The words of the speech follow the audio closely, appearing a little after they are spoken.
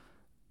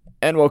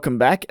And welcome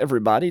back,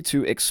 everybody,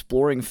 to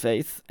Exploring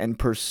Faith and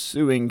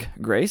Pursuing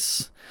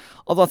Grace.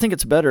 Although I think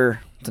it's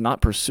better to not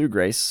pursue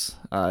grace.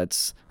 I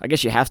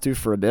guess you have to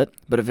for a bit,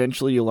 but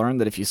eventually you learn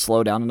that if you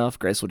slow down enough,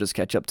 grace will just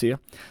catch up to you.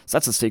 So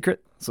that's a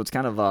secret. So it's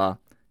kind of a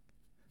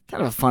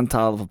fun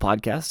title of a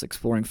podcast,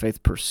 Exploring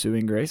Faith,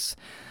 Pursuing Grace.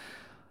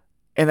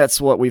 And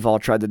that's what we've all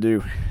tried to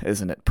do,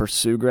 isn't it?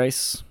 Pursue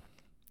grace.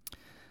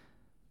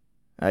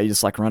 You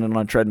just like running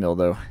on a treadmill,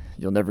 though.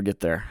 You'll never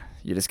get there.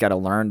 You just got to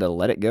learn to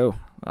let it go.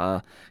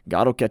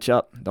 God will catch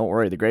up. Don't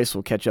worry, the grace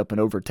will catch up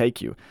and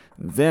overtake you.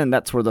 Then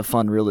that's where the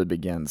fun really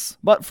begins.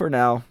 But for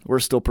now, we're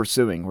still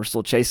pursuing. We're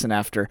still chasing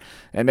after,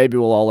 and maybe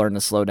we'll all learn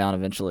to slow down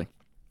eventually.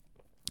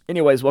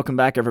 Anyways, welcome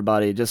back,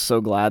 everybody. Just so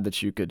glad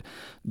that you could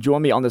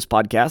join me on this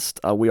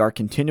podcast. We are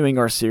continuing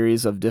our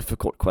series of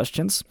difficult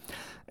questions.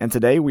 And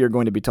today we are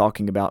going to be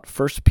talking about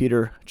 1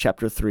 Peter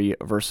chapter 3,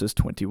 verses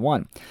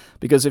 21.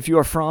 Because if you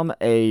are from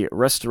a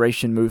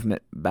Restoration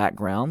Movement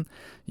background,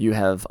 you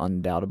have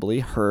undoubtedly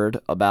heard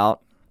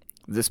about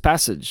this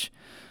passage.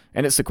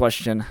 And it's the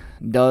question,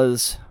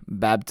 does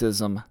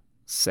baptism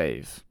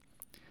save?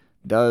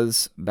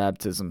 Does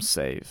baptism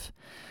save?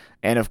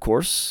 And of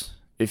course,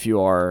 if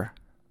you are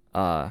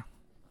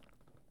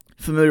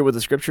familiar with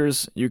the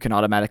scriptures, you can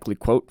automatically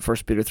quote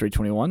 1 Peter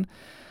 3:21.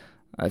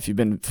 If you've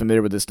been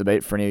familiar with this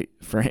debate for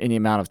any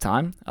amount of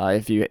time,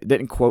 if you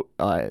didn't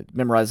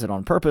memorize it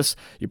on purpose,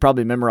 you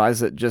probably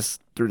memorize it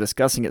just through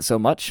discussing it so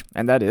much,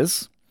 and that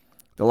is,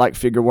 the like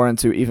figure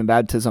whereunto even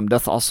baptism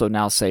doth also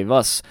now save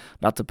us,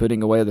 not the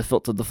putting away of the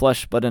filth of the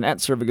flesh, but an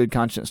answer of a good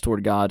conscience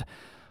toward God.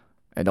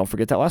 And don't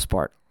forget that last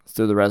part,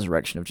 through the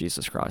resurrection of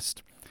Jesus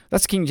Christ.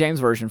 That's King James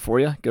Version for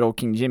you, good old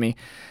King Jimmy.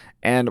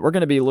 And we're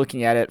going to be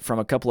looking at it from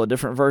a couple of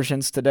different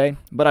versions today,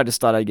 but I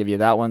just thought I'd give you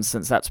that one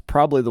since that's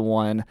probably the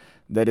one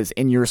that is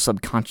in your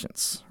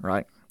subconscious,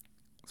 right?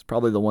 It's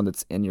probably the one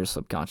that's in your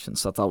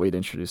subconscious, so I thought we'd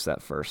introduce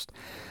that first.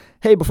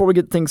 Hey, before we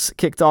get things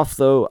kicked off,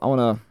 though, I want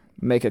to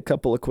make a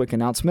couple of quick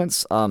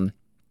announcements.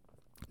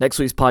 Next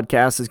week's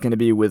podcast is going to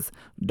be with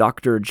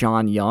Dr.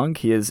 John Young.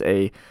 He is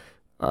a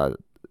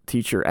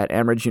teacher at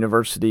Amherst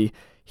University.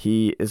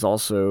 He is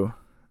also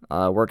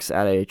works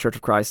at a Church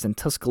of Christ in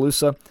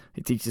Tuscaloosa.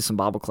 He teaches some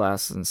Bible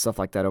classes and stuff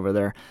like that over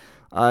there.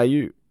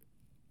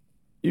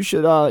 You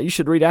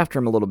should read after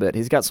him a little bit.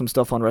 He's got some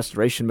stuff on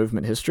Restoration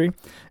Movement history,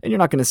 and you're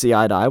not going to see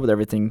eye to eye with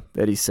everything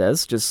that he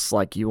says, just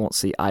like you won't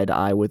see eye to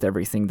eye with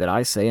everything that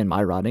I say in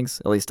my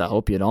writings. At least I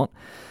hope you don't.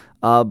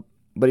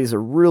 But he's a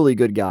really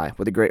good guy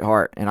with a great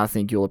heart, and I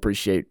think you'll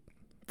appreciate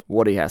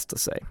what he has to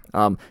say.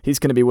 He's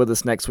going to be with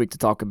us next week to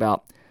talk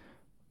about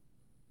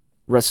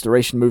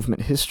Restoration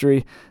Movement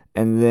history.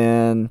 And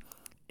then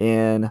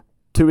in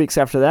 2 weeks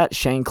after that,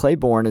 Shane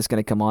Claiborne is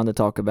going to come on to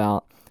talk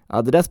about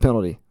the death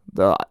penalty.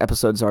 The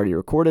episode's already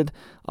recorded.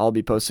 I'll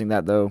be posting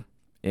that, though,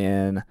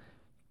 in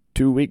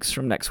 2 weeks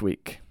from next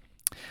week.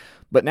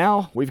 But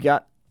now we've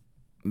got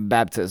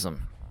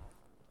baptism.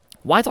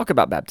 Why talk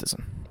about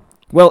baptism?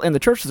 Well, in the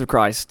Churches of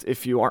Christ,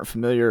 if you aren't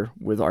familiar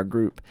with our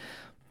group,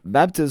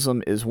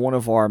 baptism is one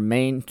of our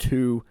main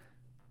two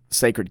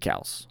sacred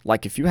cows.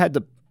 Like if you had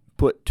to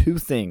put two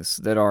things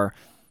that are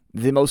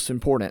the most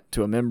important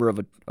to a member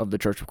of the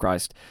Church of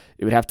Christ,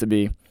 it would have to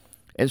be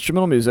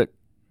instrumental music,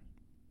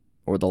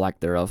 or the lack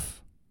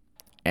thereof,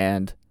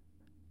 and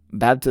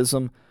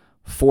baptism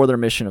for their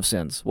remission of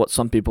sins, what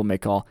some people may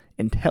call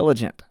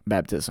intelligent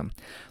baptism.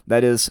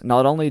 That is,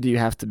 not only do you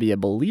have to be a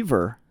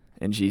believer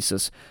in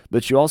Jesus,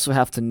 but you also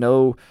have to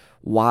know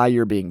why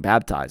you're being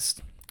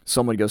baptized.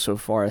 Some would go so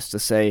far as to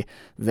say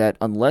that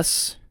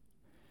unless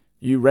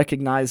you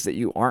recognize that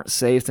you aren't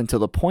saved until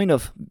the point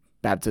of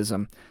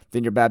baptism,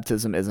 then your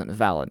baptism isn't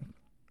valid.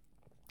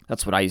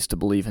 That's what I used to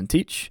believe and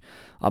teach.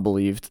 I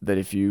believed that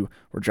if you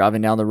were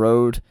driving down the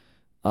road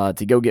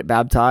to go get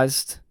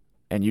baptized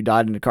and you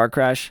died in a car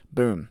crash,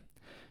 boom,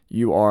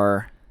 you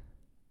are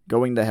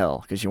going to hell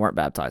because you weren't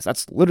baptized.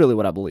 That's literally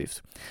what I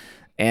believed.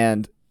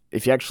 And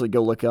if you actually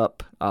go look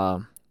up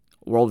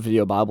World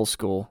Video Bible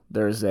School,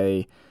 there's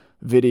a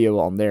video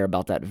on there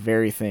about that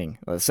very thing,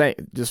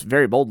 just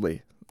very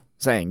boldly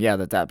saying,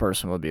 that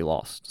person would be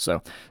lost.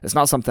 So it's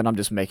not something I'm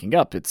just making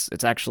up.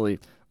 It's actually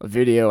a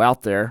video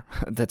out there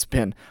that's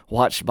been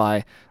watched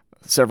by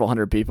several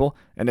hundred people,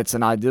 and it's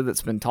an idea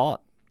that's been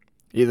taught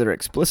either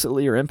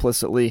explicitly or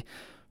implicitly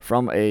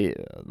from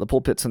the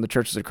pulpits in the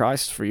Churches of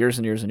Christ for years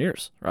and years and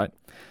years, right?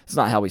 It's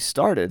not how we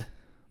started,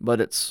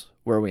 but it's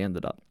where we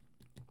ended up.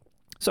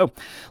 So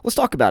let's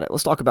talk about it.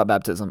 Let's talk about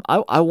baptism.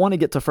 I want to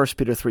get to 1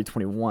 Peter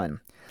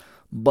 3:21,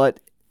 but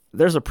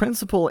there's a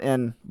principle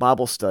in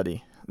Bible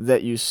study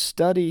that you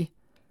study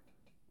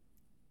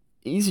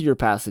easier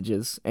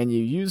passages and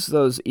you use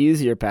those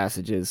easier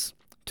passages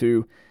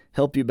to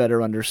help you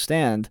better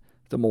understand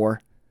the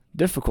more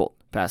difficult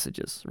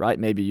passages, right?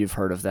 Maybe you've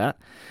heard of that.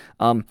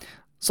 So I'm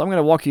going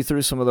to walk you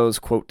through some of those,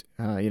 quote,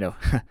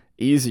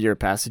 easier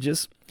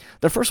passages.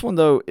 The first one,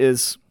 though,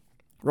 is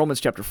Romans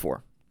chapter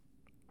 4.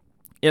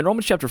 In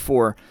Romans chapter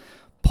 4,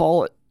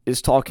 Paul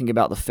is talking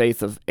about the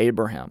faith of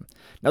Abraham.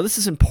 Now, this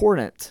is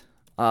important.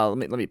 Let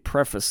me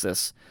preface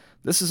this.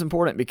 This is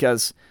important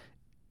because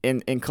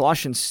in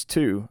Colossians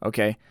 2,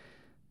 okay,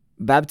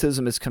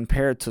 baptism is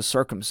compared to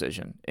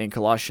circumcision. In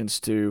Colossians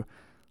 2,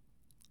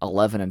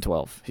 11 and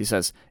 12. He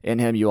says, "In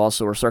him you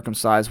also were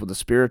circumcised with a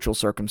spiritual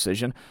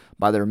circumcision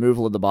by the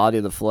removal of the body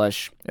of the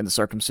flesh in the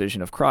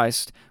circumcision of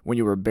Christ. When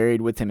you were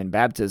buried with him in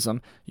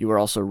baptism, you were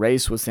also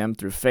raised with him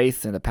through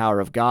faith in the power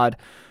of God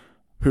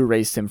who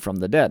raised him from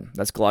the dead."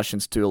 That's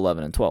Colossians 2,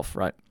 11 and 12,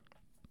 right?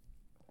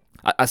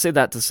 I say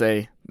that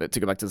to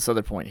go back to this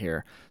other point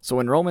here. So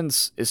when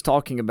Romans is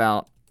talking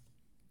about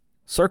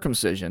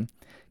circumcision,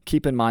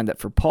 keep in mind that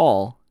for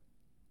Paul,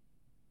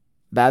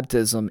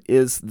 baptism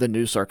is the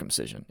new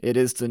circumcision. It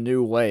is the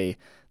new way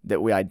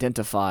that we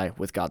identify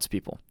with God's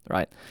people,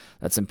 right?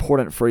 That's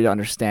important for you to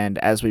understand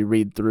as we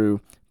read through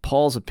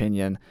Paul's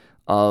opinion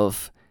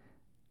of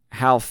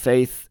how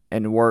faith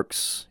and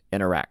works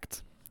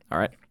interact, all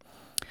right?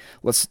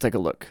 Let's take a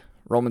look.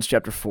 Romans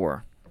chapter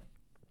 4.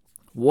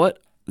 "What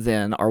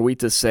then are we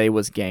to say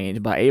was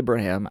gained by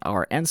Abraham,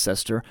 our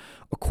ancestor,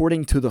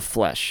 according to the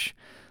flesh?"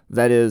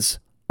 That is,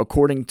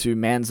 according to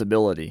man's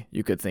ability,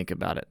 you could think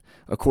about it.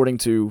 According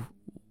to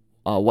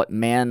what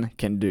man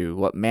can do,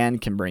 what man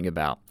can bring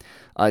about.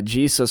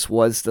 Jesus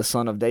was the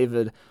son of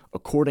David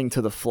according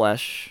to the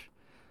flesh.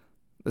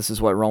 This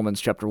is what Romans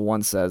chapter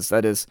 1 says.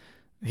 That is,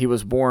 he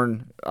was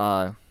born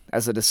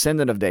as a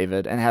descendant of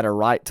David and had a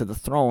right to the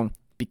throne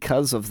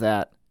because of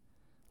that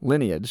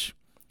lineage.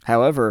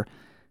 However,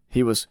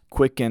 he was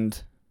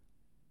quickened,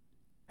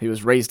 he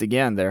was raised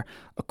again there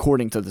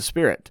according to the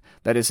Spirit.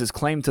 That is, his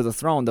claim to the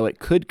throne, though it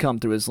could come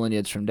through his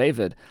lineage from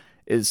David,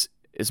 is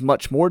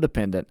much more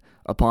dependent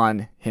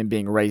upon him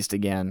being raised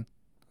again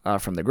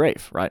from the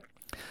grave, right?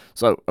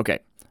 So, okay,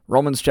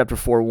 Romans chapter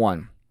 4,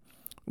 1.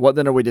 "What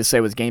then are we to say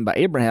was gained by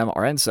Abraham,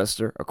 our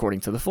ancestor,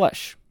 according to the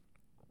flesh?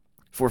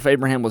 For if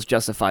Abraham was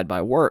justified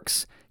by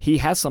works, he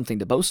has something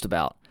to boast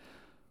about,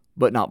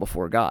 but not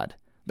before God."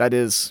 That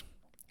is,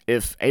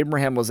 if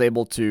Abraham was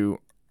able to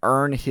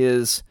earn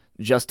his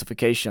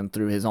justification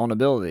through his own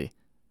ability,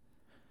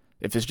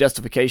 if his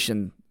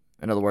justification,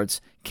 in other words,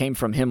 came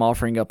from him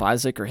offering up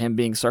Isaac or him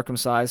being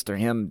circumcised or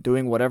him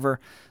doing whatever,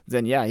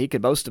 then yeah, he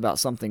could boast about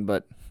something,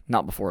 but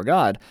not before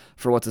God.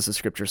 For what does the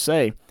scripture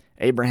say?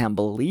 Abraham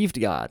believed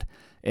God,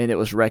 and it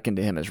was reckoned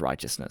to him as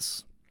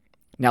righteousness.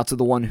 Now to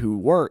the one who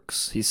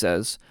works, he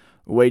says,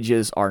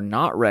 wages are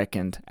not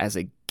reckoned as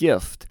a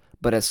gift,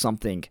 but as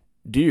something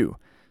due.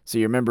 So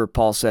you remember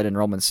Paul said in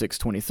Romans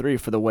 6:23,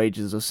 "For the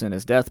wages of sin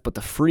is death, but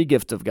the free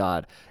gift of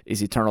God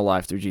is eternal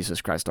life through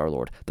Jesus Christ our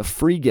Lord." The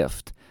free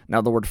gift. Now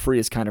the word free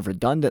is kind of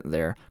redundant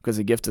there because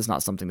a gift is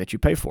not something that you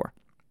pay for.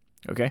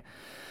 Okay?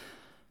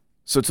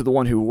 So to the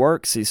one who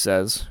works, he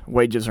says,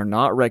 wages are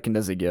not reckoned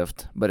as a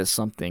gift, but as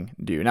something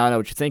due. Now I know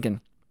what you're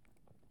thinking.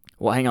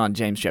 Well, hang on,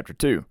 James chapter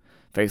 2.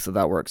 Faith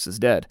without works is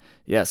dead.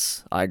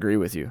 Yes, I agree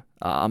with you.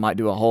 I might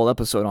do a whole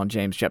episode on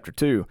James chapter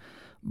 2,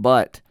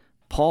 but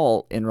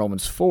Paul in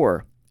Romans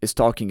 4 is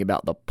talking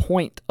about the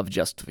point of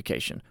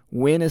justification.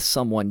 When is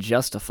someone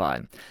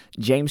justified?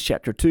 James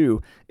chapter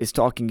 2 is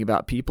talking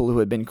about people who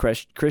had been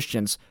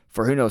Christians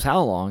for who knows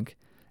how long,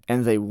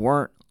 and they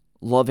weren't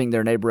loving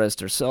their neighbor as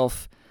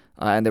theirself,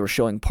 and they were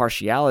showing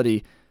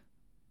partiality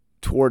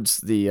towards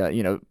the,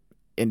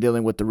 in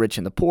dealing with the rich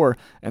and the poor,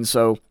 and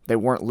so they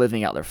weren't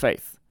living out their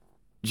faith.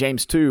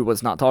 James 2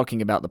 was not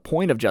talking about the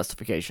point of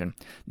justification.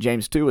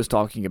 James 2 was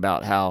talking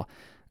about how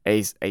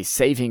a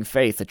saving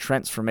faith, a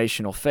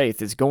transformational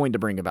faith, is going to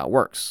bring about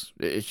works.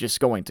 It's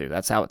just going to.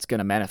 That's how it's going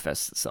to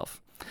manifest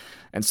itself.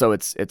 And so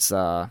it's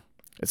an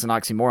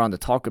oxymoron to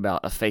talk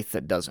about a faith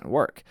that doesn't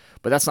work.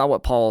 But that's not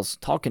what Paul's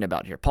talking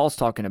about here. Paul's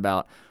talking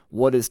about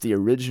what is the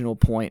original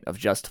point of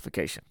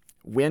justification.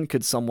 When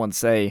could someone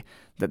say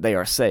that they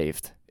are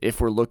saved if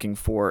we're looking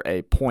for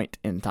a point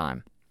in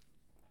time?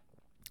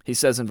 He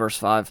says in verse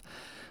 5,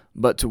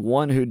 "But to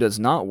one who does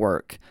not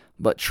work,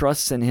 but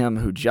trusts in him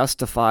who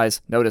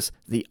justifies," notice,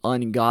 "the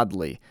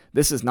ungodly."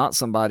 This is not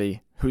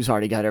somebody who's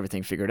already got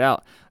everything figured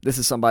out. This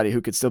is somebody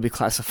who could still be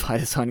classified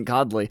as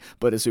ungodly,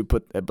 but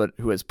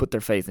who has put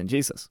their faith in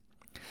Jesus.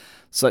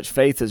 "Such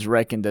faith is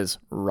reckoned as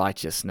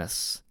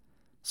righteousness."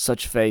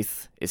 Such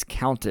faith is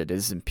counted,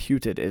 is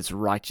imputed as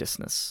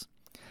righteousness.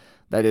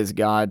 That is,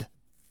 God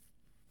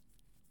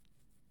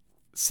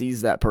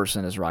sees that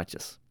person as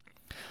righteous.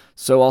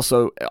 So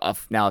also,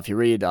 now if you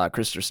read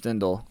Christopher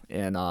Stendhal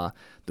in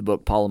the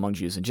book Paul Among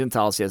Jews and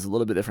Gentiles, he has a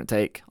little bit different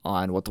take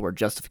on what the word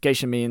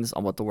justification means,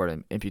 on what the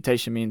word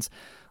imputation means,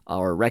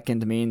 or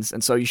reckoned means.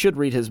 And so you should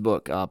read his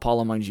book,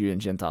 Paul Among Jews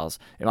and Gentiles.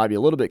 It might be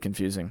a little bit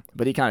confusing,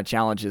 but he kind of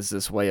challenges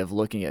this way of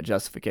looking at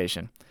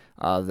justification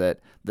that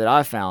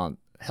I found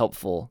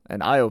helpful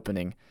and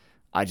eye-opening.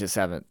 I just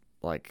haven't,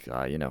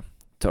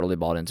 totally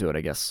bought into it,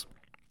 I guess.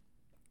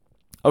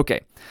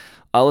 Okay,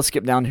 let's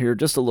skip down here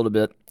just a little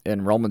bit.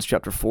 In Romans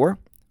chapter 4,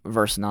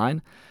 verse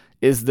 9,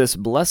 "Is this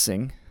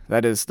blessing,"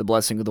 that is the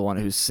blessing of the one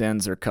whose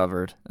sins are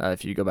covered,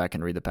 if you go back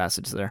and read the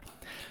passage there,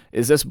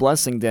 "is this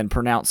blessing then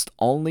pronounced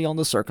only on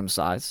the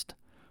circumcised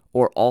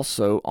or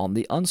also on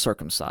the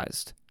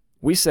uncircumcised?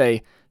 We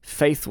say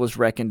faith was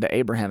reckoned to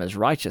Abraham as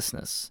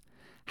righteousness.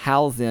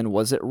 How then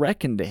was it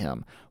reckoned to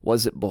him?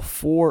 Was it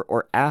before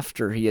or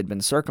after he had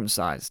been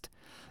circumcised?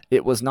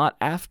 It was not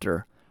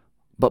after,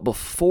 but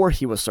before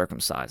he was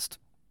circumcised.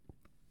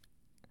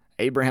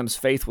 Abraham's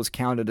faith was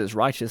counted as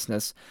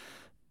righteousness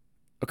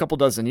a couple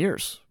dozen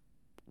years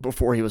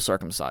before he was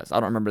circumcised. I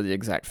don't remember the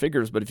exact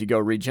figures, but if you go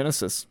read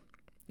Genesis,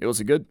 it was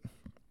a good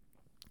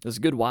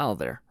while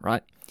there,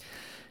 right?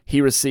 He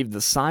received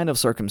the sign of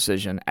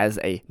circumcision as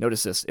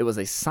notice this, it was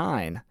a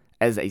sign,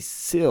 as a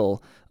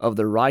seal of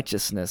the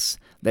righteousness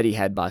that he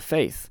had by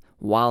faith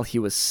while he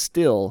was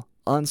still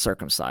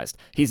uncircumcised.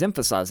 He's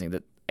emphasizing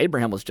that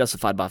Abraham was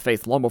justified by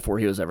faith long before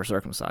he was ever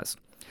circumcised.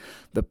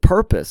 The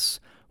purpose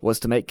was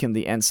to make him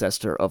the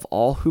ancestor of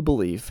all who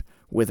believe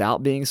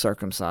without being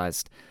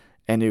circumcised,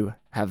 and who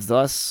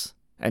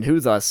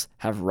thus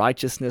have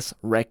righteousness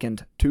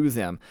reckoned to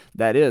them.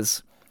 That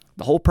is,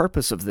 the whole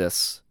purpose of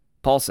this,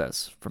 Paul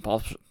says, from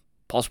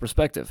Paul's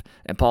perspective,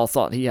 and Paul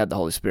thought he had the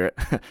Holy Spirit.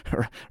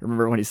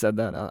 Remember when he said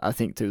that? I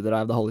think too that I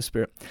have the Holy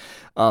Spirit.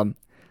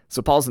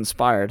 So Paul's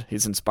inspired.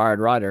 He's an inspired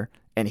writer,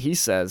 and he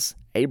says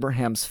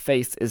Abraham's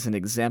faith is an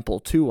example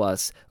to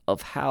us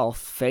of how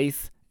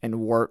faith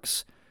and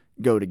works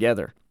go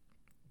together.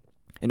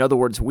 In other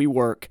words, we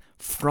work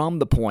from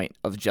the point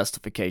of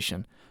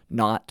justification,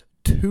 not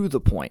to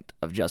the point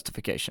of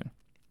justification.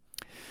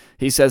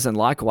 He says, and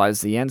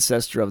likewise, the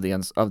ancestor of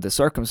the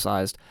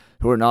circumcised,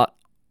 who are not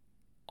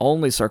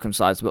only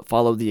circumcised, but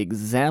follow the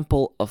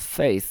example of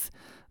faith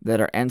that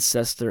our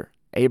ancestor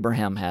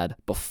Abraham had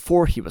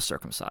before he was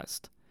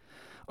circumcised.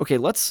 Okay,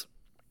 let's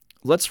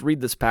read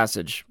this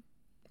passage,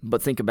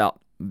 but think about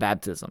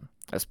baptism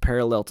as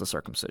parallel to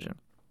circumcision.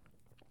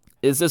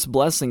 Is this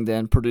blessing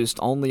then produced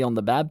only on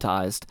the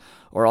baptized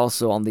or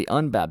also on the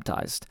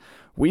unbaptized?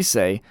 We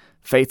say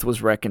faith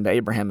was reckoned to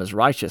Abraham as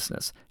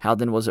righteousness. How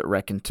then was it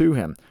reckoned to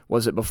him?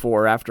 Was it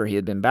before or after he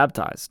had been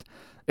baptized?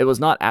 It was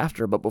not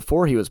after, but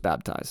before he was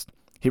baptized.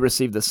 He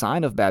received the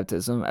sign of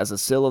baptism as a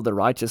seal of the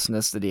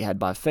righteousness that he had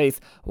by faith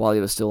while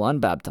he was still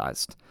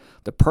unbaptized.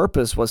 The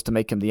purpose was to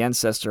make him the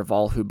ancestor of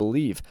all who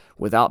believe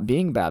without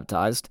being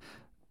baptized,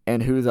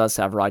 and who thus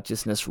have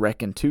righteousness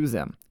reckoned to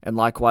them, and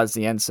likewise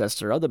the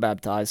ancestor of the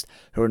baptized,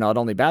 who are not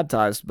only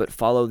baptized, but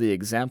follow the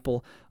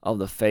example of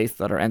the faith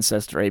that our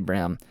ancestor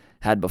Abraham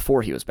had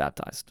before he was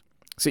baptized.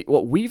 See,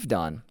 what we've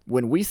done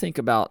when we think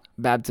about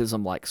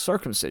baptism like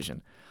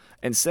circumcision,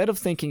 instead of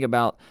thinking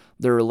about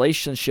the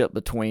relationship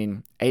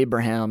between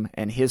Abraham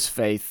and his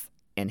faith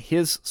and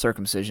his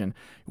circumcision,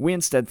 we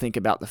instead think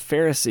about the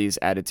Pharisees'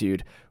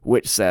 attitude,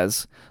 which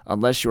says,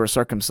 unless you are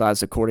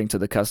circumcised according to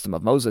the custom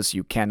of Moses,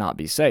 you cannot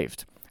be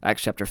saved.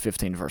 Acts chapter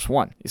 15, verse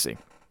 1, you see.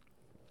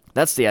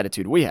 That's the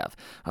attitude we have.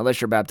 Unless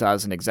you're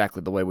baptized in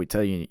exactly the way we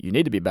tell you you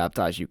need to be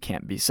baptized, you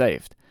can't be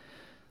saved.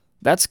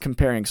 That's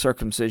comparing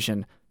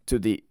circumcision to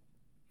the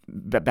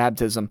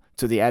baptism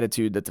to the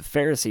attitude that the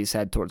Pharisees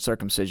had towards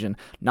circumcision,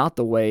 not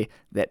the way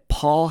that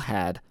Paul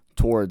had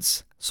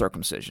towards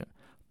circumcision.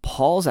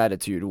 Paul's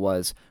attitude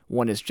was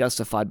one is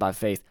justified by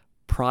faith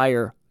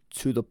prior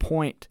to the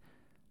point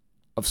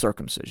of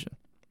circumcision.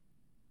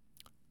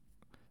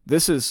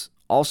 This is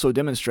also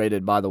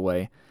demonstrated, by the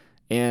way,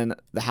 in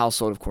the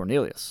household of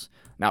Cornelius.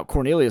 Now,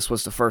 Cornelius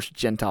was the first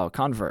Gentile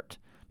convert.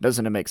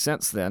 Doesn't it make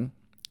sense then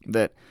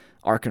that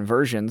our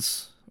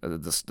conversions, the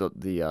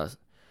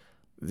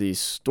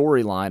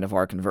storyline of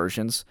our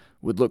conversions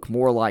would look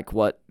more like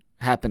what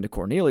happened to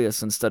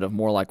Cornelius instead of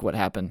more like what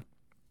happened,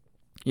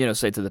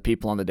 say to the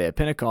people on the day of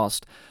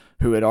Pentecost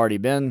who had already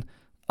been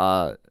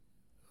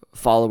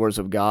followers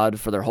of God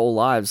for their whole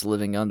lives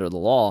living under the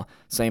law.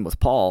 Same with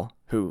Paul,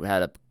 who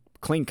had a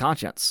clean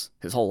conscience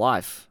his whole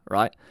life,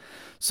 right?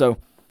 So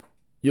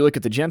you look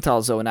at the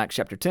Gentiles, though, in Acts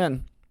chapter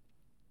 10,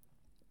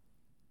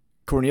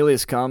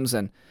 Cornelius comes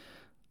and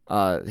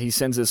he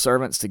sends his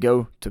servants to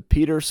go to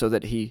Peter so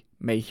that he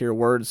may hear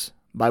words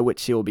by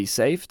which he will be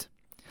saved.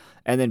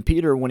 And then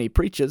Peter, when he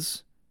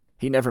preaches,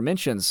 he never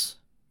mentions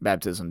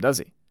baptism, does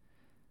he?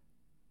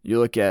 You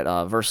look at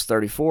verse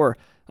 34,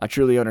 I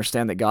truly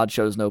understand that God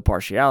shows no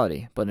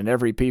partiality, but in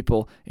every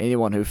people,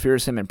 anyone who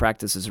fears him and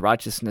practices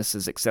righteousness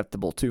is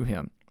acceptable to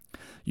him.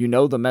 You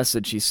know the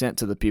message he sent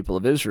to the people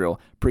of Israel,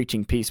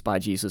 preaching peace by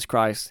Jesus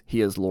Christ.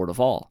 He is Lord of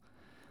all.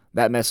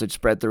 That message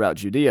spread throughout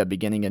Judea,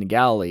 beginning in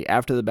Galilee,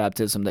 after the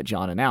baptism that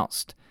John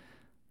announced.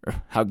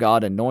 How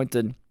God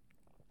anointed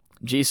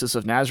Jesus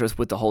of Nazareth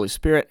with the Holy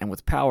Spirit and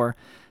with power,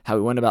 how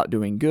he went about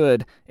doing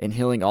good and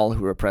healing all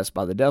who were oppressed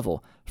by the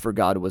devil, for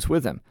God was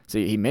with him.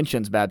 See, he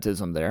mentions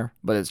baptism there,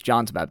 but it's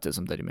John's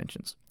baptism that he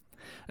mentions.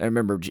 And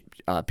remember,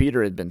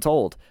 Peter had been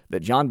told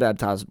that John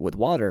baptized with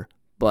water,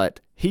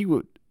 but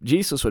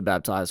Jesus would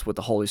baptize with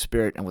the Holy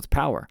Spirit and with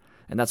power,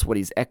 and that's what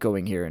he's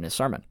echoing here in his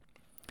sermon.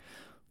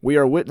 We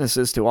are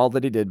witnesses to all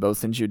that he did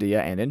both in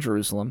Judea and in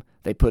Jerusalem.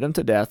 They put him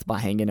to death by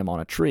hanging him on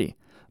a tree,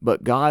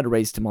 but God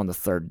raised him on the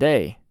third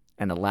day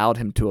and allowed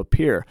him to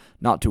appear,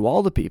 not to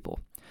all the people,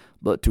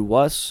 but to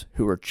us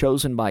who were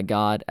chosen by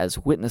God as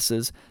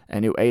witnesses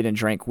and who ate and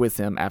drank with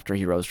him after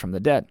he rose from the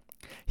dead.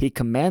 He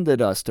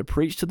commanded us to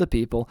preach to the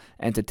people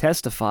and to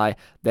testify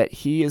that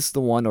he is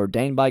the one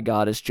ordained by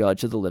God as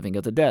judge of the living and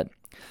of the dead.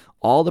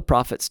 All the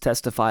prophets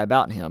testify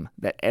about him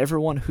that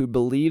everyone who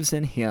believes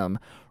in him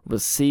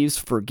receives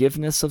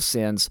forgiveness of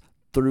sins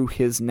through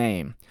his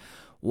name.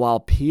 While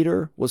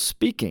Peter was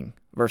speaking,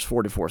 verse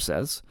 44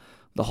 says,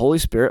 the Holy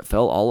Spirit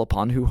fell all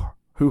upon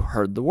who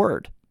heard the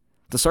word.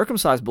 The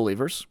circumcised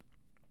believers,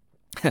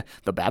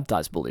 the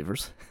baptized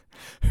believers,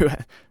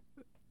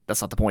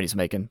 that's not the point he's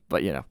making,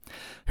 but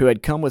who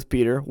had come with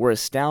Peter were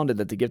astounded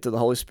that the gift of the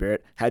Holy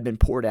Spirit had been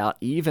poured out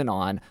even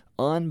on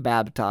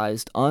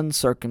unbaptized,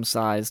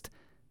 uncircumcised,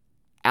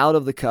 out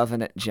of the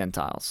covenant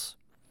Gentiles.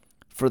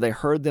 For they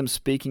heard them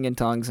speaking in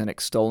tongues and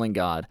extolling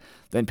God.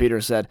 Then Peter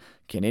said,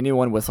 can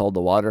anyone withhold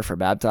the water for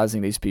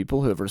baptizing these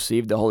people who have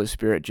received the Holy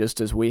Spirit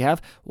just as we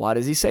have? Why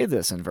does he say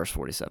this in verse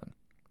 47?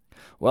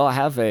 Well, I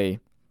have a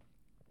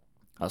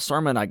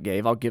sermon I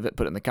gave, put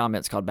it in the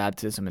comments, called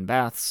Baptism in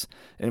Baths,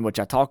 in which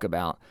I talk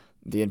about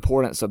the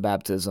importance of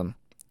baptism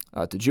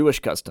to Jewish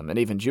custom and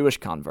even Jewish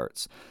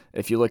converts.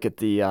 If you look at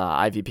the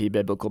IVP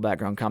Biblical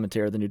Background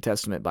Commentary of the New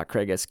Testament by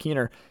Craig S.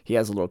 Keener, he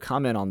has a little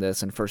comment on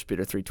this in 1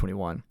 Peter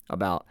 3:21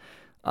 about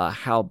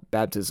how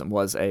baptism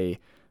was a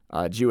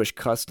Jewish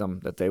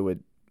custom that they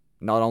would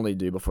not only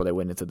do before they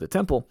went into the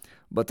temple,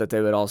 but that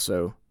they would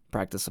also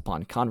practice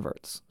upon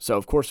converts. So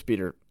of course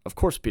Peter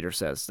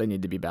says they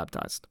need to be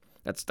baptized.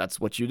 That's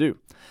what you do.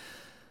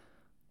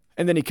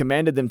 And then he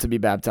commanded them to be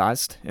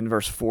baptized in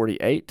verse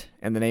 48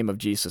 in the name of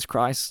Jesus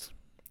Christ.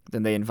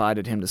 Then they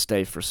invited him to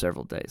stay for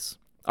several days.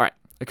 All right,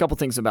 a couple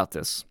things about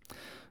this.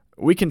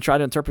 We can try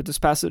to interpret this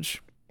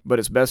passage, but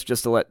it's best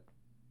just to let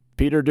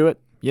Peter do it,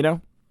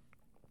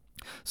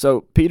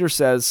 So Peter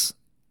says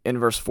in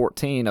verse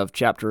 14 of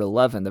chapter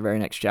 11, the very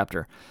next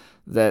chapter,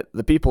 that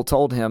the people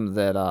told him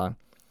that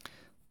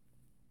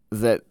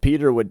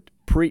Peter would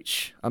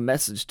preach a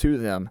message to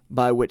them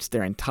by which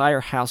their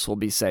entire house will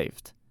be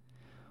saved.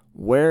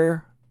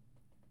 Where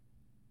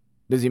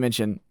does he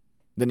mention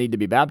the need to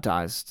be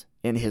baptized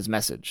in his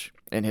message,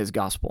 in his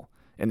gospel?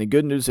 In the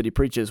good news that he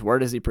preaches, where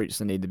does he preach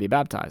the need to be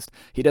baptized?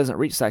 He doesn't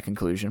reach that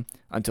conclusion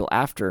until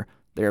after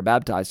they are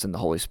baptized in the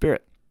Holy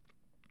Spirit.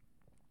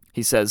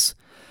 He says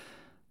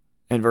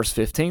in verse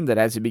 15 that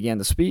as he began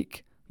to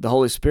speak, the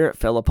Holy Spirit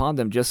fell upon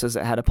them just as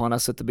it had upon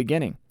us at the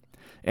beginning.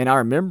 And I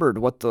remembered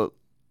what the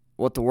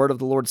word of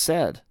the Lord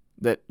said,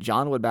 that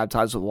John would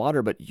baptize with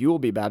water, but you will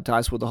be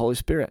baptized with the Holy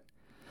Spirit.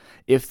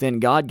 If then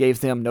God gave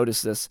them,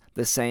 notice this,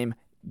 the same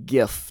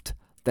gift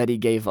that he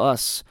gave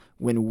us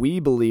when we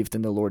believed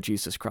in the Lord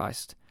Jesus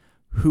Christ,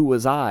 who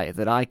was I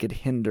that I could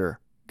hinder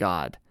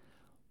God?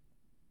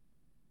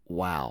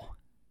 Wow.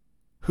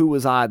 Who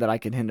was I that I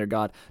could hinder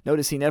God?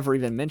 Notice he never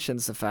even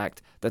mentions the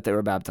fact that they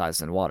were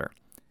baptized in water.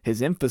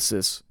 His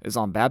emphasis is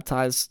on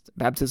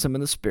baptism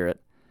in the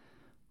Spirit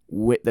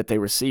that they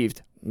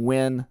received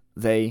when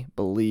they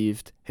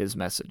believed his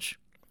message.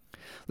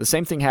 The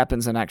same thing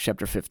happens in Acts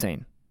chapter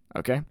 15,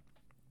 okay?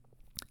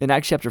 In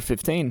Acts chapter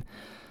 15,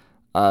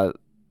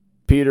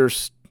 Peter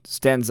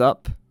stands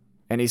up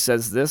and he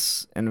says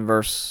this in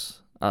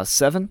verse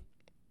 7.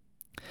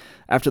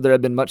 After there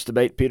had been much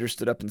debate, Peter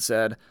stood up and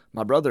said,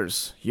 my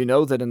brothers, you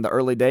know that in the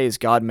early days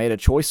God made a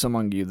choice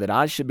among you that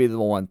I should be the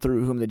one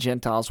through whom the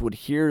Gentiles would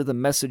hear the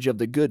message of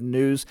the good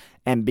news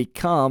and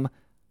become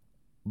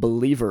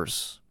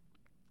believers.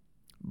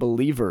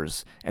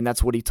 Believers. And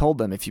that's what he told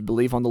them. If you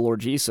believe on the Lord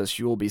Jesus,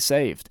 you will be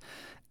saved.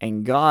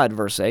 And God,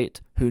 verse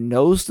 8, who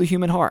knows the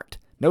human heart,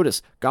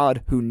 notice,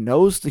 God who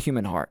knows the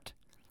human heart,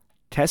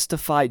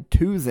 testified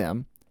to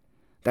them,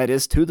 that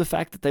is, to the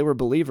fact that they were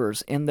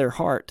believers in their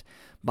heart,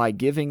 by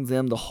giving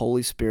them the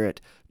Holy Spirit,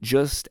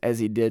 just as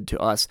he did to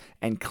us,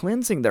 and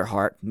cleansing their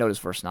heart, notice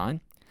verse 9,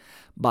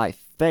 by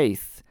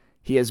faith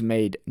he has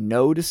made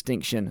no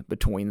distinction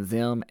between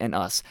them and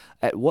us.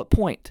 At what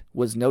point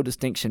was no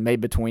distinction made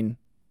between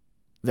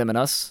them and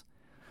us?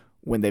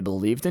 When they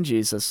believed in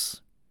Jesus,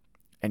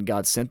 and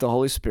God sent the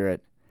Holy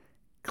Spirit,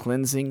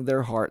 cleansing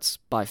their hearts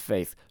by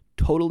faith,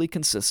 totally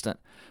consistent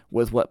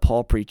with what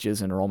Paul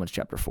preaches in Romans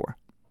chapter 4.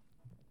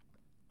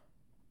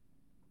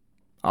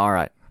 All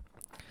right.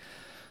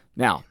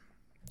 Now,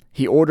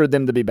 he ordered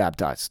them to be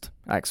baptized,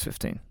 Acts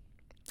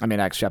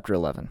chapter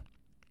 11.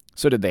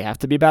 So did they have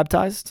to be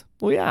baptized?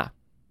 Well, yeah.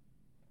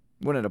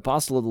 When an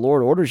apostle of the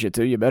Lord orders you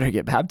to, you better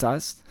get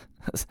baptized.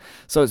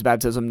 So is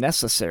baptism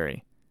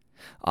necessary?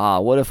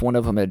 What if one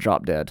of them had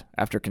dropped dead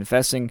after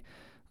confessing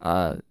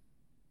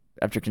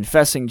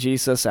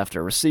Jesus,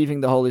 after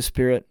receiving the Holy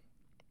Spirit,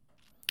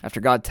 after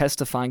God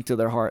testifying to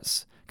their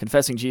hearts,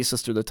 confessing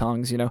Jesus through the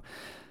tongues, and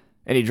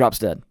he drops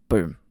dead?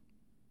 Boom.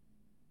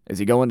 Is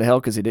he going to hell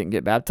because he didn't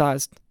get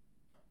baptized?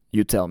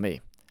 You tell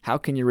me. How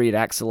can you read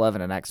Acts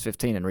 11 and Acts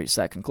 15 and reach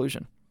that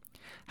conclusion?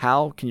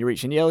 How can you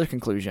reach any other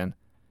conclusion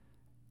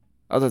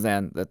other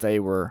than that they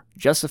were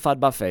justified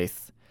by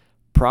faith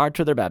prior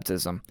to their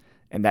baptism,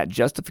 and that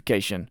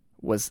justification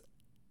was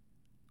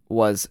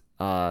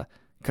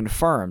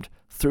confirmed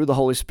through the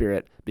Holy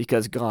Spirit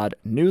because God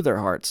knew their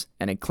hearts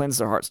and had cleansed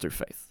their hearts through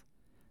faith?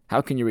 How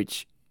can you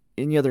reach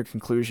any other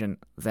conclusion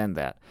than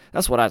that?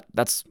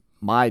 That's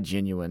my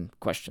genuine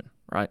question,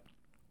 right?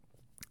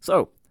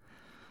 So,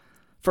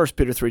 1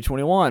 Peter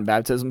 3:21,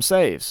 baptism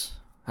saves.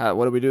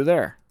 What do we do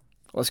there?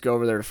 Let's go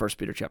over there to 1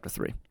 Peter chapter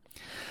 3.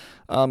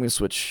 I'm going to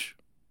switch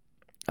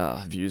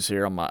views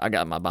here. I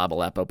got my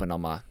Bible app open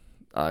on my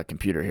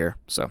computer here,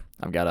 so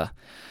I've got to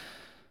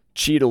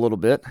cheat a little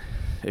bit,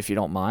 if you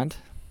don't mind.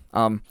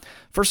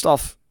 First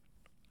off,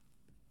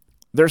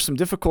 there's some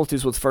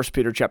difficulties with 1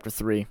 Peter chapter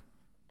 3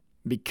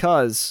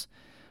 because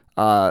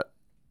depending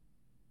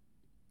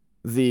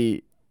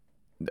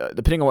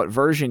on what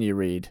version you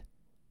read,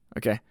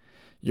 okay,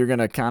 you're going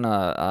to kind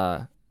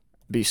of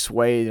be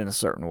swayed in a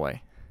certain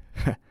way.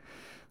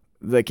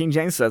 The King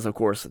James says, of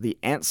course, the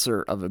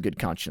answer of a good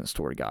conscience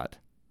toward God,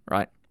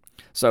 right?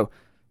 So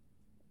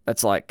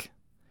that's like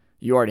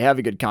you already have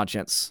a good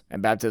conscience,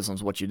 and baptism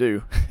is what you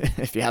do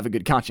if you have a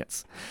good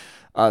conscience.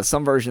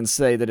 Some versions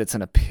say that it's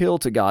an appeal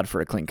to God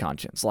for a clean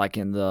conscience, like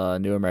in the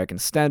New American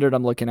Standard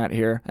I'm looking at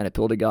here, an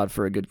appeal to God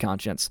for a good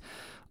conscience.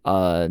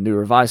 New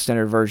Revised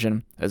Standard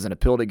Version is an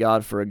appeal to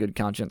God for a good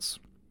conscience.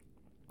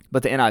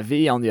 But the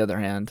NIV, on the other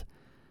hand,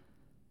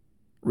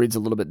 reads a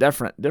little bit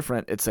different.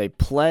 It's a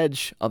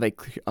pledge of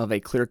a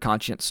clear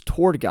conscience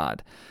toward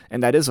God.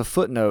 And that is a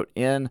footnote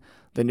in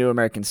the New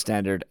American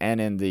Standard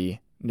and in the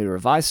New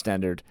Revised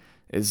Standard,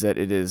 is that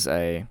it is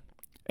an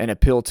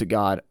appeal to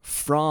God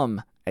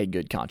from a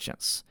good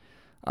conscience.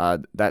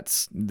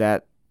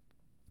 That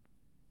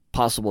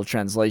possible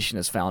translation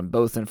is found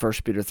both in 1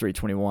 Peter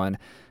 3:21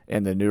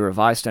 in the New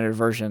Revised Standard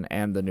Version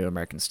and the New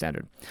American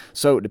Standard.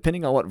 So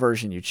depending on what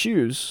version you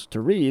choose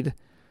to read,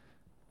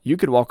 you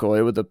could walk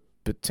away with a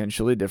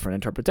potentially different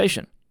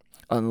interpretation,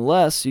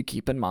 unless you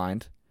keep in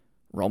mind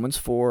Romans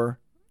 4,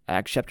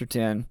 Acts chapter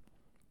 10,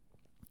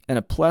 and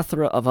a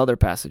plethora of other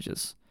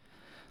passages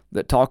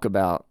that talk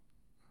about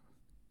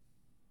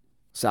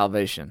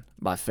salvation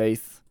by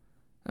faith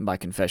and by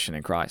confession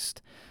in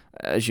Christ.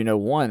 As you know,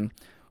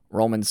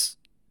 Romans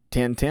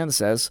 10:10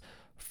 says,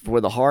 "For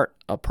with the heart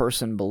a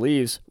person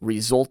believes,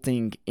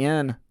 resulting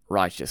in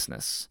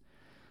righteousness."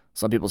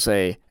 Some people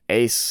say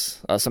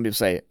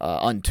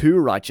unto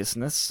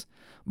righteousness,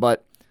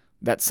 but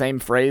that same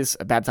phrase,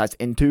 baptized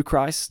into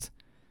Christ,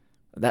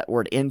 that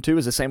word into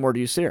is the same word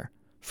used here.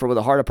 For with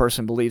the heart a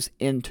person believes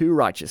into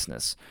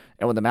righteousness,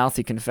 and with the mouth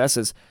he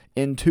confesses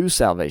into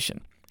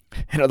salvation.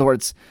 In other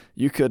words,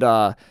 you could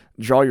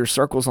draw your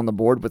circles on the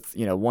board with,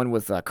 one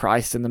with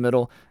Christ in the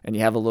middle, and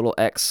you have a little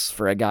X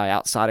for a guy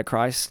outside of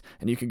Christ,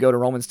 and you could go to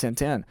Romans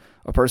 10:10.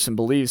 A person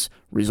believes,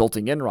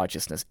 resulting in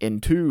righteousness,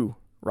 into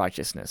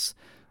righteousness.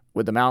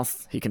 With the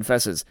mouth he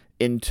confesses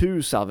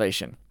into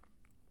salvation.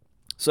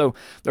 So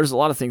there's a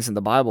lot of things in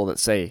the Bible that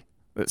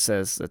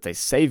says that they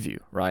save you,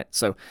 right?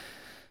 So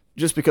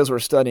just because we're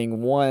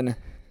studying 1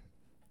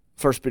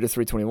 Peter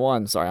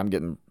 3:21, sorry, I'm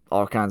getting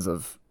all kinds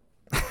of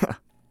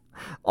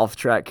off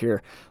track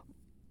here.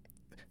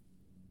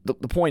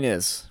 The point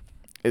is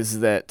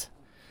that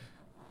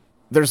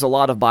there's a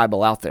lot of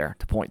Bible out there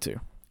to point to,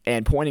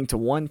 and pointing to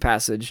one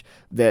passage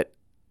that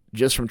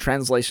just from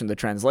translation to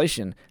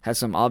translation has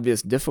some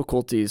obvious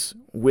difficulties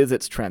with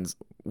its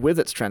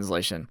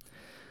translation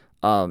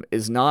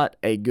is not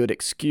a good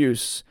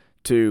excuse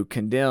to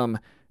condemn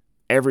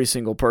every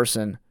single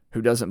person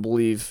who doesn't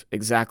believe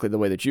exactly the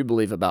way that you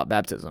believe about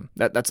baptism.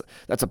 That's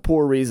a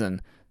poor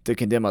reason to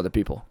condemn other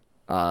people.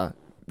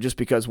 Just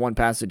because one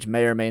passage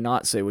may or may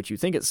not say what you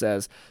think it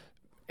says,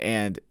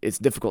 and it's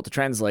difficult to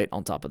translate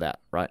on top of that,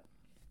 right?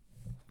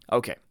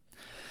 Okay,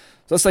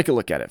 so let's take a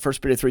look at it.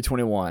 1 Peter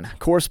 3:21,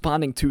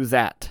 corresponding to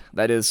that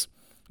is,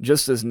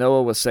 just as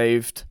Noah was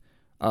saved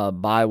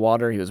by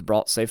water, he was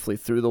brought safely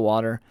through the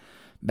water,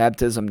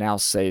 baptism now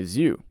saves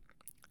you.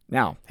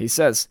 Now, he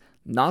says,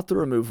 not the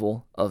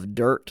removal of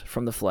dirt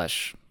from the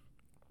flesh,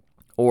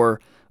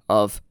 or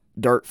of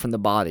dirt from the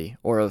body,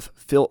 or of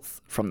filth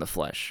from the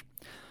flesh.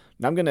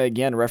 Now, I'm going to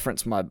again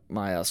reference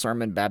my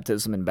sermon,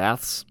 Baptism in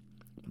Baths,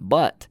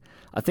 but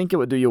I think it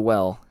would do you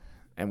well,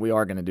 and we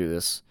are going to do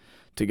this,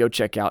 to go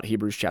check out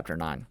Hebrews chapter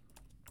 9,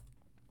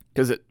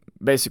 because it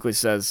basically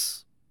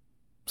says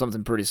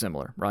something pretty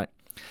similar, right?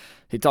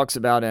 He talks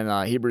about in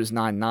Hebrews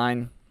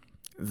 9:9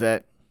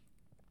 that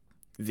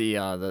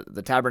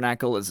the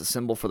tabernacle is a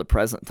symbol for the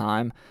present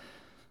time,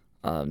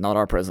 not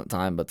our present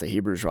time, but the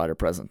Hebrews writer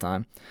present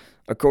time.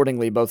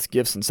 Accordingly, both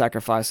gifts and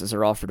sacrifices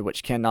are offered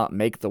which cannot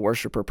make the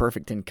worshiper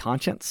perfect in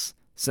conscience,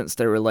 since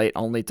they relate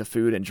only to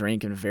food and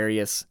drink and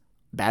various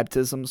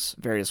baptisms,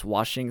 various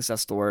washings.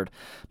 That's the word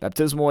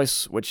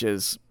baptismos, which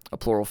is a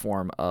plural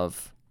form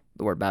of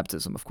the word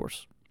baptism, of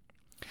course.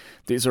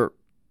 These are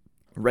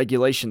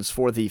regulations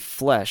for the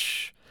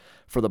flesh,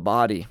 for the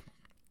body,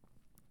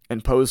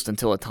 imposed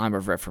until a time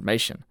of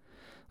reformation.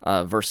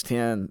 Verse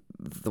 10,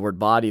 the word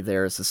body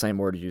there is the same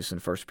word used in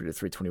 1 Peter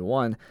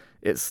 3:21.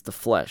 It's the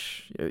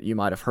flesh. You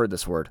might have heard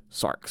this word,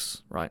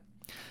 sarx, right?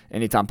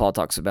 Anytime Paul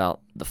talks about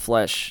the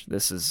flesh,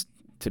 this is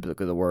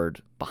typically the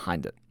word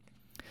behind it.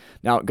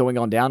 Now, going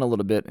on down a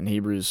little bit in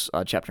Hebrews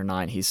chapter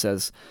 9, he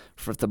says,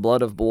 for if the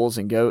blood of bulls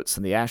and goats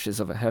and the ashes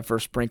of a heifer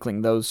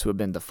sprinkling those who have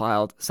been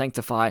defiled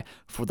sanctify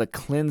for the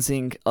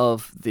cleansing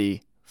of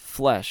the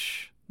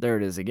flesh, there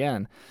it is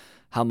again,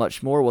 how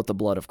much more will the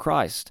blood of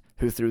Christ,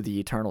 who through the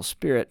eternal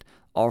Spirit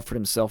offered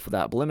himself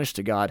without blemish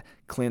to God,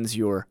 cleanse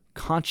your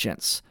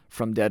conscience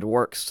from dead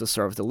works to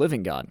serve the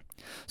living God.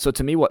 So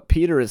to me, what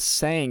Peter is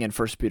saying in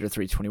 1 Peter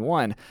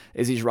 3:21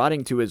 is he's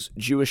writing to his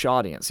Jewish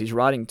audience. He's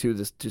writing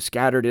to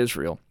scattered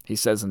Israel, he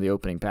says in the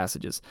opening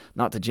passages,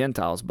 not to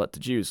Gentiles, but to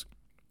Jews.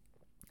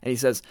 And he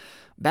says,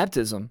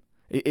 baptism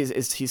he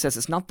says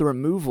it's not the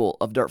removal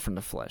of dirt from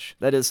the flesh.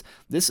 That is,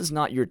 this is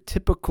not your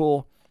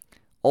typical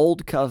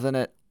old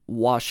covenant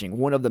washing,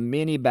 one of the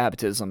many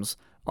baptisms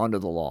under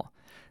the law.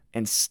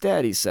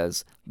 Instead, he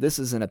says, this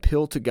is an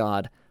appeal to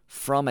God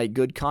from a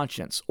good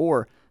conscience,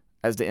 or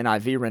as the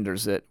NIV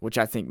renders it, which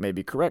I think may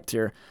be correct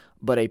here,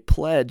 but a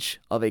pledge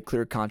of a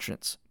clear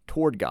conscience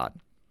toward God.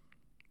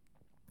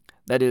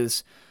 That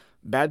is,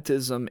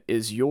 baptism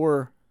is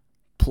your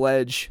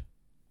pledge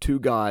to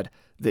God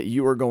that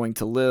you are going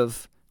to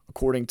live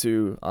according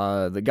to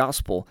the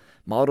gospel,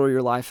 model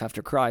your life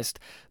after Christ,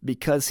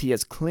 because he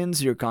has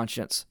cleansed your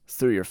conscience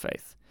through your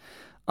faith.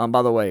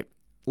 By the way,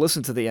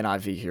 listen to the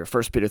NIV here,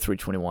 1 Peter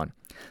 3:21.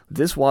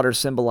 This water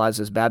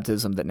symbolizes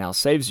baptism that now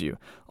saves you.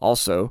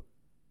 Also,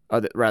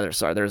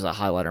 there's a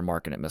highlighter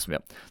mark and it messed me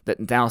up.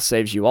 That now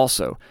saves you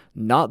also,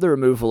 not the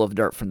removal of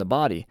dirt from the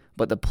body,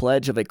 but the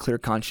pledge of a clear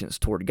conscience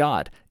toward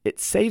God. It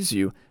saves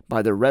you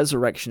by the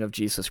resurrection of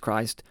Jesus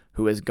Christ,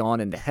 who has gone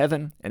into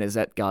heaven and is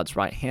at God's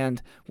right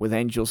hand with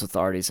angels,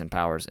 authorities, and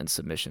powers in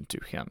submission to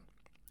him.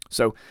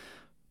 So,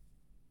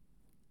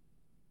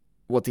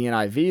 what the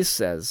NIV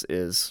says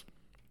is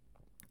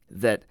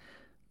that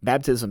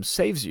baptism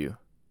saves you,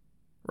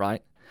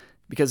 right?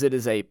 Because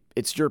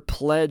it's your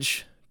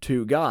pledge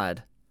to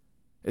God.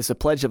 It's a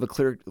pledge of a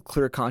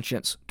clear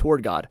conscience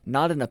toward God,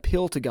 not an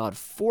appeal to God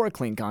for a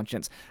clean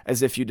conscience,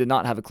 as if you did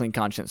not have a clean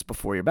conscience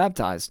before you're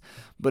baptized,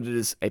 but it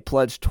is a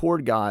pledge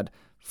toward God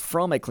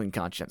from a clean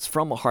conscience,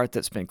 from a heart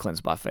that's been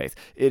cleansed by faith.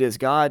 It is,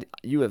 God,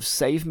 you have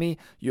saved me,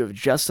 you have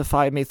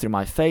justified me through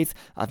my faith,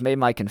 I've made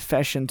my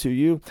confession to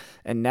you,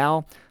 and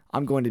now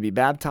I'm going to be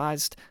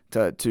baptized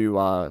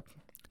to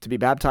be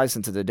baptized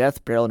into the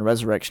death, burial, and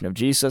resurrection of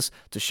Jesus,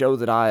 to show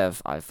that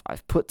I've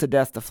put to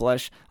death the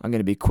flesh. I'm going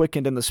to be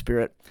quickened in the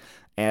Spirit,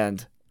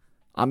 and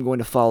I'm going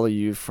to follow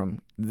you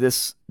from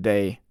this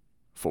day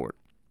forward.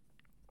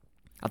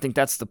 I think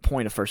that's the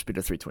point of 1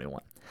 Peter 3:21.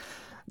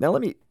 Now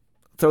let me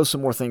throw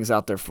some more things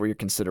out there for your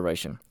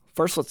consideration.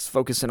 First, let's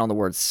focus in on the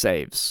word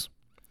saves.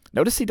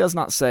 Notice he does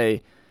not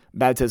say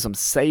baptism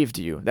saved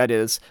you. That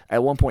is,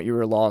 at one point you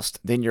were lost,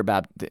 then you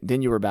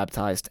were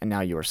baptized, and now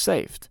you are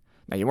saved.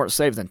 Now, you weren't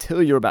saved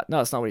until you were baptized. No,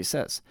 that's not what he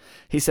says.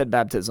 He said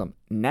baptism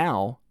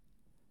now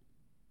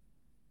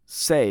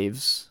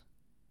saves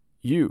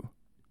you.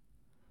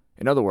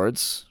 In other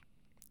words,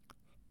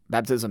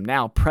 baptism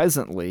now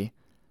presently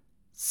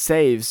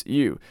saves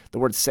you. The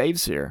word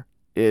saves here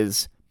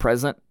is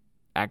present,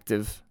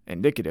 active,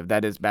 indicative.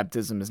 That is,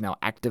 baptism is now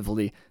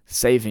actively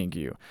saving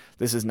you.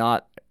 This is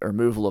not a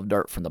removal of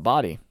dirt from the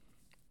body.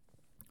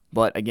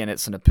 But again,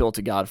 it's an appeal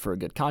to God for a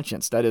good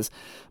conscience. That is,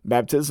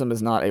 baptism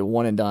is not a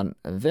one-and-done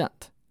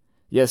event.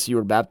 Yes, you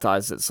were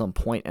baptized at some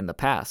point in the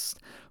past,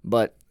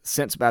 but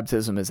since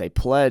baptism is a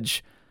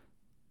pledge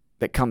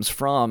that comes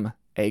from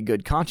a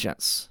good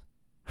conscience,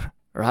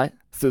 right,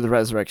 through the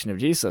resurrection of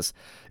Jesus,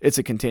 it's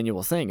a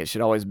continual thing. It should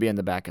always be in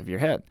the back of your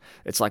head.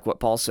 It's like what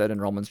Paul said in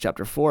Romans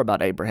chapter 4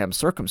 about Abraham's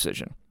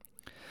circumcision.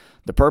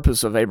 The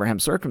purpose of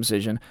Abraham's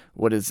circumcision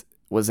was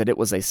that it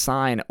was a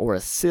sign or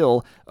a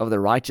seal of the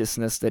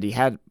righteousness that he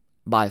had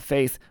by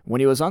faith when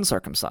he was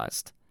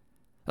uncircumcised.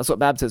 That's what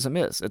baptism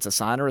is. It's a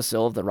sign or a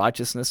seal of the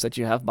righteousness that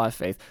you have by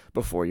faith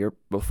before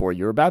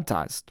you're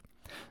baptized.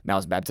 Now,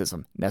 is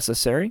baptism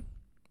necessary?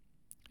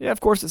 Yeah,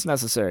 of course it's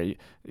necessary.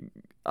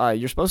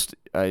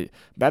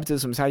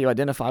 Baptism is how you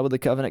identify with the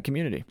covenant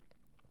community.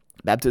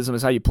 Baptism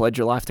is how you pledge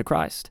your life to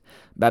Christ.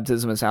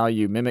 Baptism is how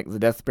you mimic the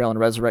death, burial, and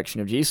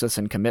resurrection of Jesus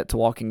and commit to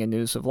walking in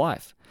newness of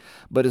life.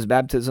 But is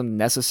baptism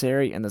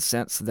necessary in the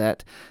sense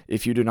that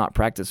if you do not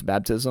practice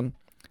baptism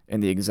in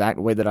the exact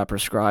way that I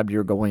prescribed,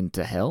 you're going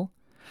to hell?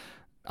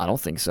 I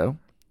don't think so.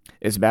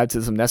 Is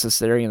baptism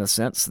necessary in the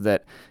sense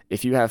that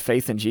if you have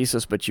faith in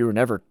Jesus but you were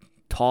never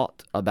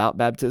taught about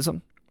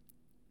baptism,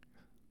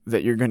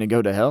 that you're going to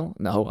go to hell?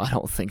 No, I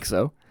don't think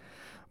so.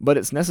 But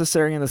it's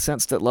necessary in the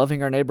sense that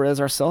loving our neighbor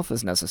as ourselves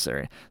is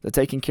necessary, that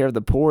taking care of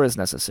the poor is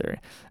necessary.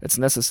 It's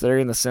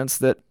necessary in the sense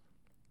that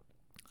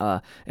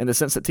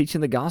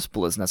teaching the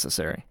gospel is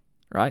necessary,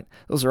 right?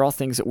 Those are all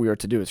things that we are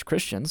to do as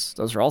Christians.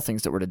 Those are all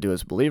things that we're to do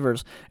as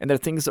believers, and they're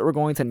things that we're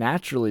going to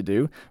naturally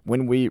do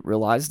when we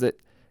realize that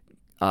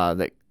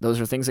that those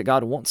are things that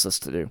God wants us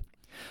to do.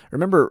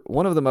 Remember,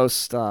 one of the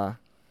most the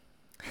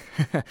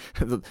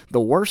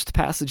worst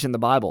passage in the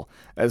Bible,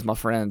 as my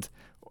friend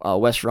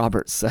Wes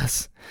Roberts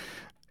says.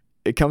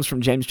 It comes from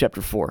James chapter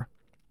 4.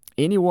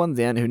 Anyone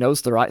then who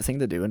knows the right thing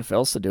to do and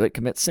fails to do it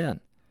commits sin.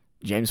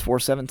 James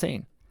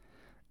 4:17.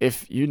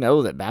 If you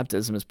know that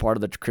baptism is part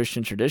of the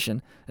Christian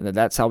tradition and that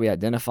that's how we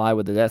identify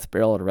with the death,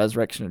 burial, and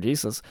resurrection of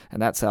Jesus,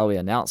 and that's how we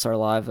announce our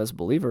life as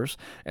believers,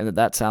 and that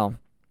that's how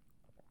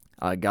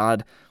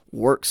God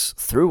works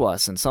through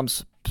us in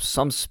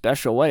some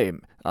special way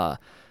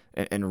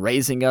in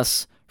raising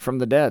us from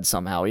the dead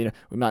somehow. We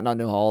might not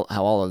know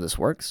how all of this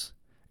works,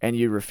 and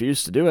you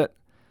refuse to do it.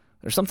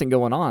 There's something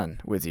going on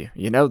with you.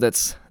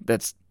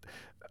 That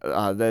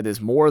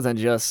is more than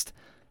just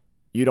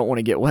you don't want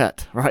to get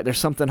wet, right? There's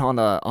something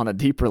on a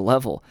deeper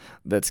level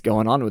that's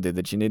going on with you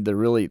that you need to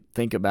really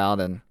think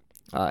about and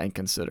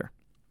consider.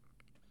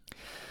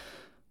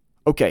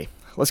 Okay,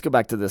 let's go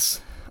back to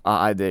this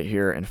idea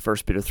here in 1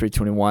 Peter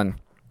 3:21.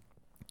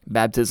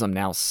 Baptism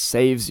now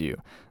saves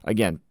you.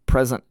 Again,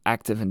 present,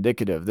 active,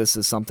 indicative. This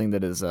is something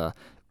that is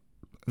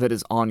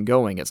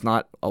ongoing. It's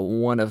not a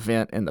one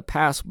event in the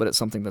past, but it's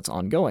something that's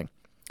ongoing.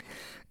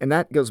 And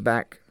that goes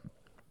back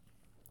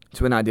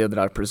to an idea that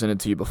I've presented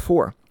to you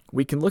before.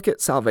 We can look at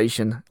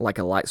salvation like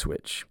a light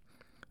switch.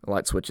 The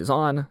light switch is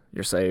on,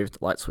 you're saved.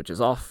 Light switch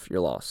is off,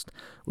 you're lost.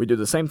 We do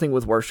the same thing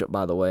with worship,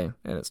 by the way,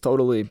 and it's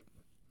totally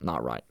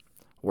not right.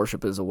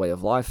 Worship is a way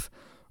of life.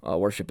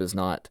 Worship is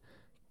not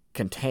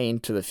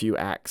contained to the few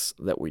acts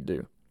that we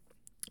do.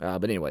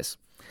 But anyways,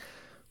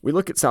 we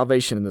look at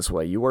salvation in this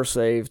way. You were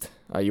saved,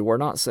 you were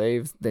not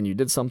saved, then you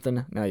did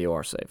something, now you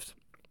are saved.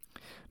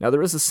 Now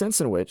there is a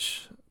sense in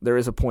which there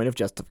is a point of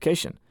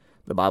justification.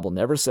 The Bible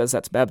never says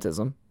that's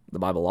baptism. The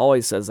Bible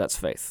always says that's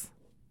faith.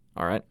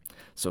 All right?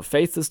 So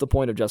faith is the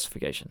point of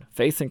justification.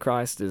 Faith in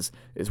Christ is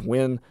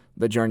when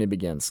the journey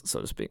begins,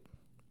 so to speak.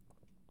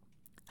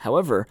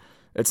 However,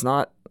 it's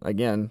not,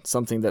 again,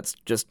 something that's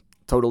just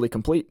totally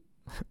complete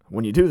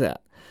when you do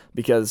that,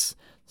 because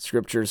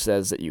Scripture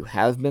says that you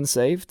have been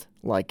saved,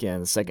 like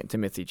in 2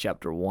 Timothy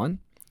chapter 1.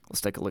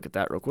 Let's take a look at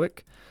that real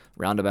quick.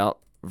 Roundabout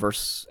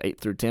verse 8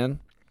 through 10.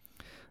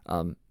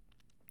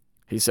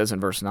 He says in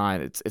verse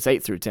 9, it's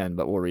 8 through 10,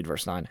 but we'll read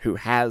verse 9. Who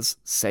has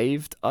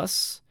saved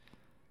us?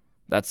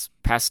 That's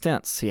past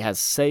tense. He has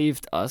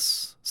saved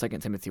us,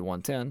 2 Timothy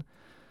 1:10.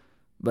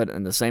 But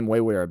in the same way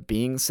we are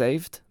being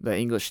saved, the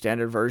English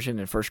Standard Version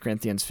in 1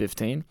 Corinthians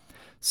 15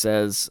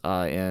 says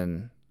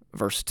in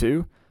verse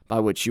 2, by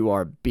which you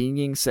are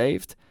being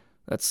saved.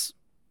 That's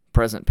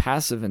present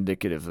passive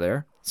indicative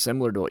there,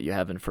 similar to what you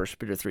have in 1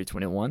 Peter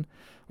 3:21,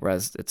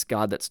 whereas it's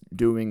God that's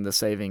doing the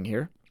saving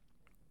here.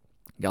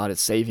 God is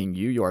saving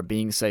you. You are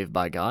being saved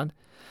by God.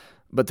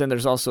 But then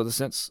there's also the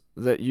sense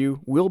that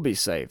you will be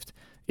saved.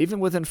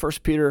 Even within 1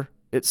 Peter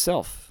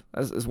itself,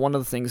 as is one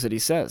of the things that he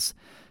says.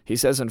 He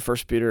says in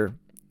 1 Peter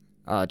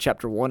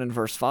chapter 1 and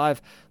verse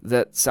 5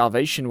 that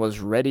salvation was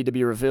ready to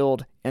be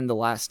revealed in the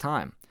last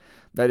time.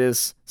 That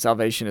is,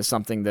 salvation is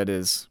something that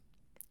is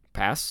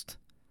past,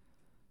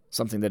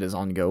 something that is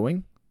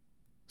ongoing,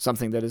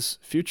 something that is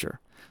future.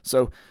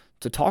 So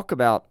to talk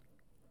about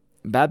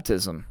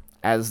baptism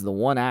as the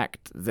one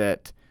act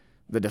that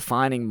the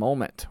defining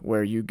moment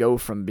where you go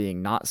from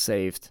being not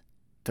saved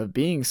to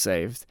being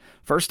saved,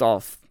 first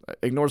off,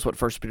 ignores what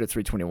 1 Peter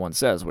 3:21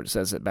 says, which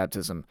says that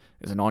baptism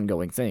is an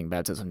ongoing thing.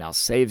 Baptism now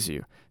saves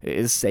you. It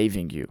is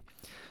saving you.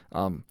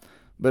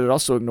 But it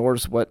also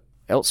ignores what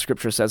else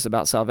Scripture says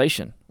about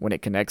salvation when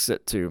it connects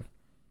it to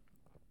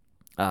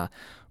faith,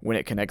 when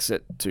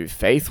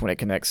it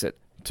connects it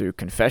to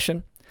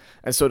confession.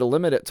 And so to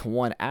limit it to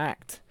one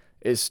act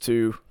is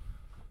to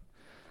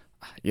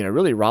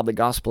really rob the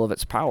gospel of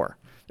its power.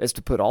 Is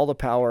to put all the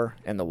power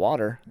in the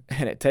water,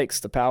 and it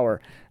takes the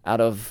power out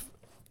of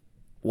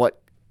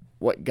what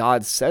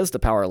God says the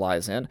power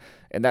lies in,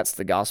 and that's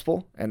the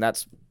gospel, and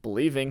that's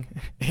believing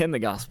in the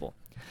gospel.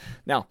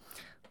 Now,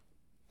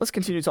 let's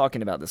continue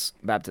talking about this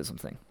baptism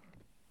thing.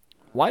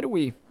 Why do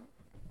we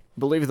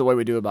believe the way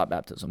we do about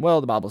baptism?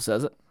 Well, the Bible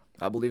says it.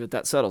 I believe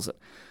that settles it.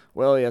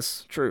 Well,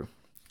 yes, true.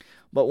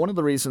 But one of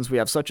the reasons we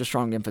have such a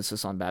strong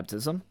emphasis on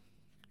baptism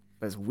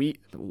is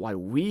why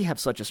we have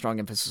such a strong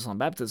emphasis on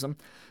baptism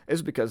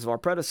is because of our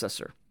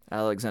predecessor,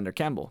 Alexander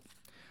Campbell.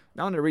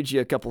 Now I'm going to read you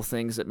a couple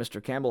things that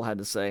Mr. Campbell had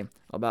to say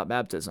about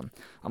baptism.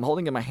 I'm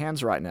holding in my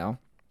hands right now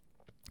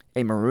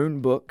a maroon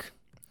book.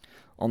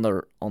 On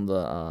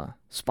the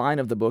spine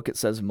of the book it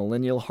says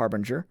Millennial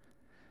Harbinger,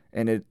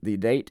 and the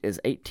date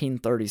is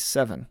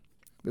 1837.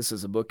 This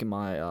is a book in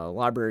my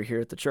library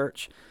here at the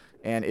church,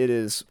 and it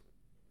is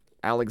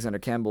Alexander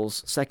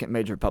Campbell's second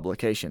major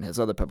publication. His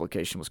other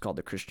publication was called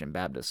The Christian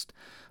Baptist,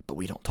 but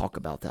we don't talk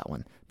about that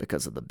one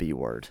because of the B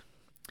word.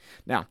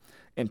 Now,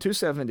 in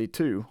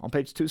 272, on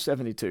page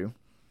 272,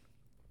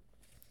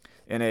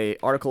 in an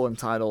article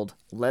entitled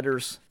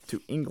Letters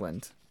to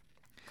England,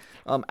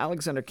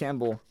 Alexander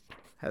Campbell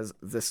has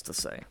this to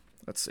say.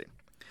 Let's see.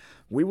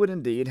 We would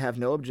indeed have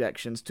no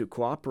objections to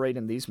cooperate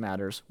in these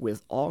matters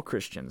with all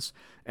Christians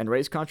and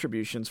raise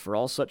contributions for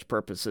all such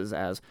purposes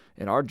as,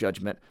 in our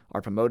judgment,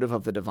 are promotive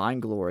of the divine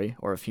glory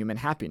or of human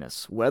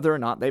happiness, whether or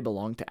not they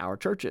belong to our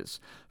churches.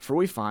 For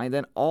we find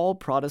in all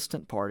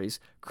Protestant parties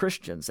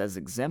Christians as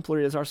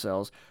exemplary as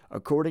ourselves,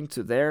 according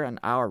to their and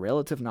our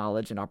relative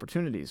knowledge and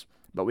opportunities.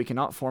 But we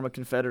cannot form a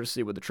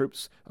confederacy with the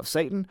troops of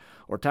Satan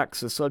or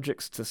tax his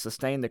subjects to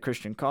sustain the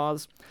Christian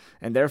cause,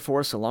 and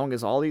therefore, so long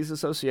as all these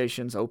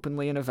associations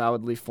openly and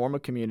avowedly form a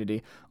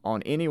community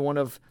on any one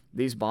of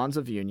these bonds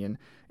of union,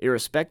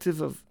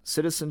 irrespective of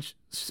citizenship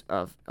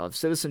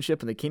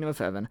in the kingdom of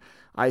heaven,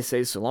 I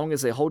say, so long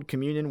as they hold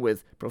communion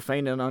with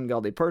profane and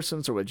ungodly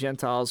persons or with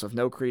Gentiles of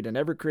no creed and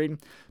every creed,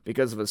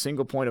 because of a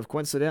single point of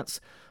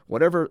coincidence,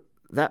 whatever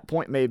that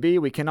point may be,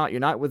 we cannot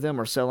unite with them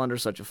or sail under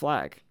such a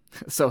flag.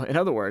 So, in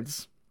other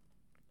words,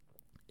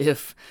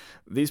 if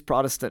these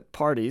Protestant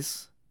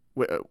parties,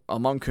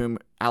 among whom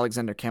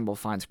Alexander Campbell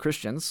finds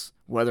Christians,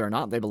 whether or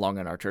not they belong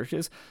in our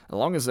churches, as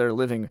long as they're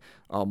living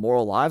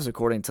moral lives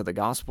according to the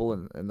gospel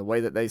and the way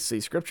that they see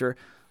Scripture,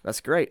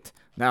 that's great.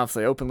 Now, if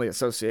they openly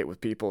associate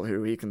with people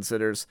who he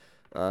considers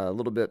a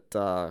little bit,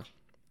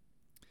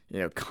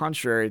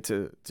 contrary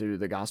to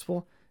the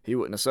gospel, he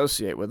wouldn't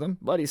associate with them.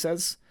 But he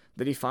says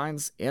that he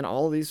finds in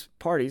all these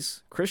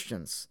parties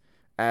Christians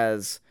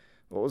as,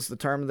 what was the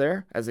term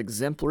there? As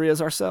exemplary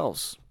as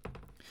ourselves.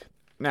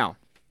 Now,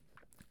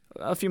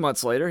 a few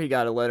months later, he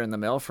got a letter in the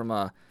mail from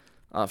a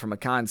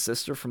kind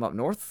sister from up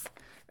north,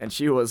 and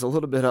she was a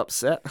little bit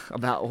upset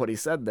about what he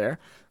said there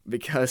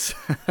because,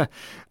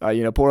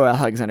 poor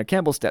Alexander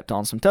Campbell stepped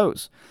on some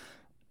toes.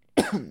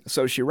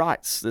 So she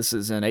writes, this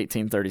is in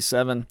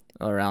 1837,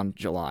 around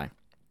July.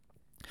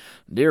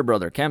 Dear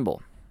Brother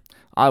Campbell,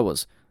 I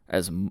was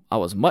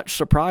much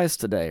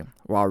surprised today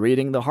while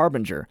reading the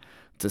Harbinger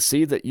to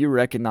see that you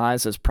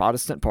recognize as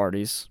Protestant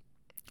parties,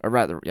 or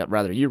rather,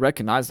 you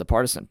recognize the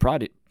Protestant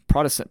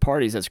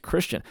parties as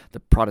Christian. The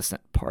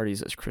Protestant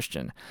parties as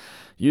Christian.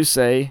 You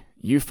say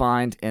you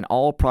find in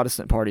all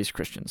Protestant parties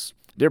Christians.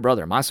 Dear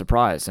brother, my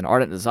surprise and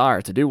ardent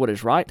desire to do what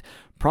is right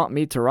prompt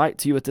me to write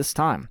to you at this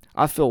time.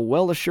 I feel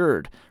well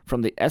assured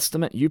from the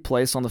estimate you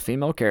place on the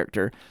female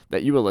character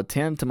that you will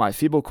attend to my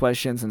feeble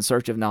questions in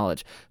search of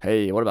knowledge.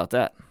 Hey, what about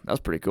that? That was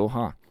pretty cool,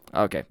 huh?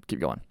 Okay, keep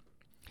going.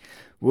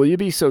 Will you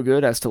be so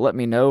good as to let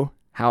me know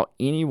how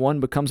anyone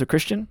becomes a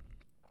Christian?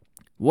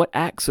 What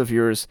acts of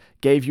yours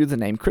gave you the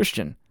name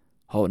Christian?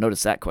 Oh,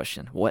 notice that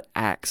question. What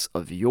acts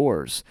of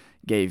yours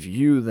gave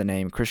you the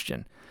name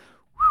Christian?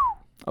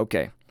 Whew.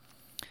 Okay.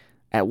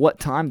 At what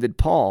time did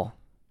Paul,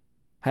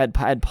 had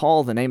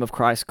Paul the name of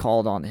Christ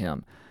called on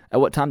him? At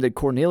what time did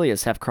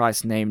Cornelius have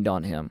Christ named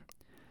on him?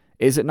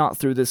 Is it not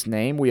through this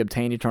name we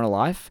obtain eternal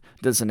life?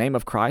 Does the name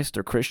of Christ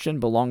or Christian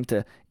belong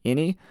to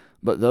any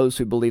but those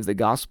who believe the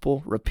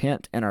gospel,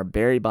 repent, and are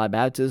buried by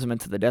baptism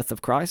into the death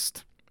of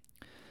Christ?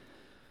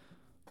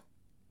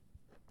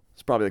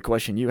 It's probably the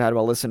question you had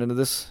while listening to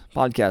this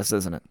podcast,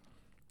 isn't it?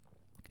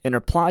 In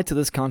reply to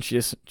this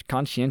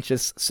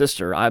conscientious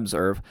sister, I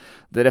observe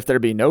that if there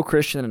be no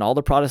Christian in all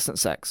the Protestant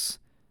sects,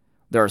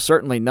 there are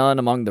certainly none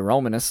among the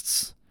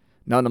Romanists,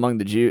 none among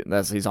the Jews.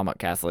 He's talking about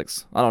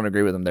Catholics. I don't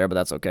agree with him there, but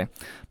that's okay.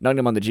 None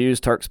among the Jews,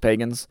 Turks,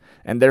 pagans,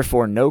 and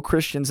therefore no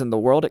Christians in the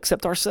world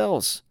except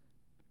ourselves,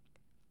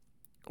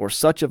 or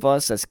such of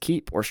us as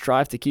keep or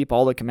strive to keep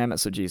all the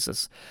commandments of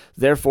Jesus.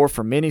 Therefore,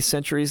 for many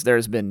centuries there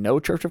has been no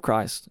Church of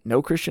Christ,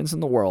 no Christians in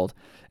the world,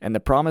 and the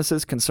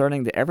promises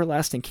concerning the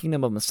everlasting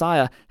kingdom of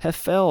Messiah have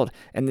failed,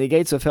 and the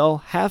gates of hell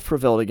have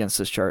prevailed against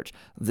this church.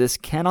 This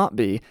cannot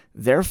be.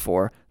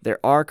 Therefore, there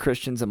are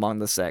Christians among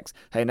the sects.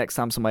 Hey, next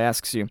time somebody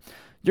asks you,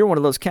 you're one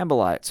of those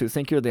Campbellites who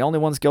think you're the only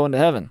ones going to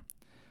heaven,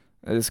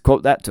 just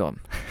quote that to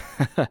them.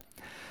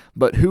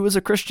 But who is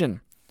a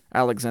Christian?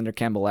 Alexander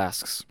Campbell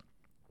asks.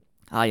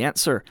 I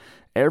answer,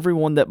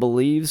 everyone that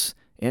believes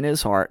in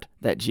his heart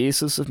that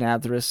Jesus of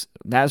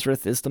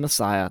Nazareth is the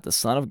Messiah, the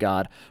Son of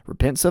God,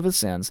 repents of his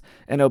sins,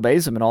 and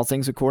obeys him in all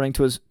things according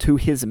to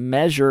his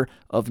measure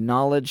of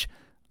knowledge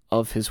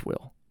of his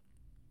will.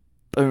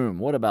 Boom.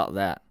 What about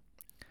that?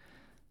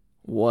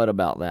 What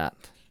about that?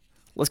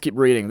 Let's keep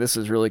reading. This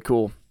is really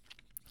cool.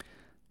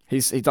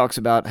 He talks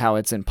about how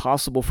it's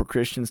impossible for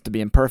Christians to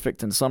be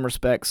imperfect in some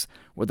respects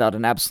without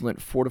an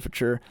absolute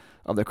forfeiture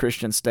of the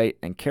Christian state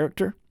and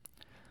character.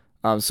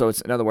 So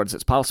in other words,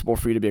 it's possible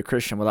for you to be a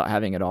Christian without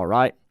having it all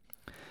right.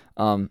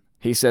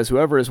 He says,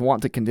 whoever is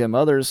wont to condemn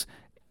others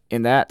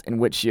in that in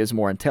which he is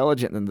more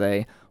intelligent than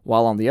they,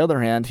 while on the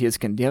other hand he is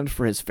condemned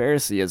for his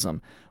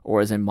Phariseeism, or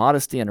his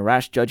immodesty and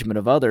rash judgment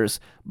of others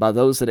by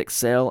those that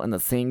excel in the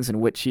things in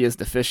which he is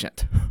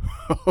deficient.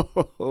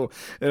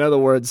 In other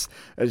words,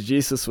 as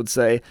Jesus would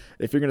say,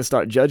 if you're going to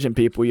start judging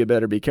people, you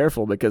better be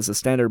careful, because the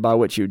standard by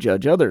which you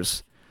judge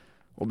others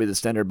will be the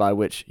standard by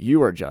which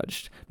you are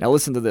judged. Now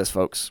listen to this,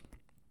 folks.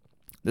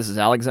 This is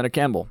Alexander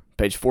Campbell,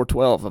 page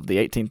 412 of the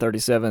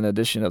 1837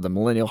 edition of the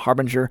Millennial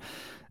Harbinger.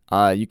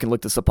 You can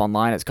look this up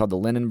online. It's called the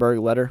Lindenberg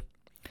Letter.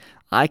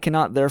 I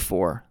cannot,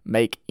 therefore,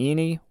 make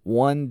any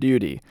one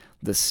duty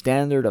the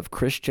standard of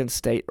Christian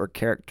state or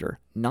character,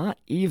 not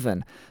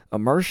even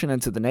immersion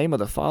into the name of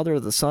the Father,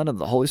 the Son, and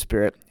the Holy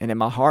Spirit, and in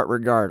my heart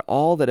regard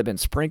all that have been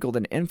sprinkled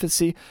in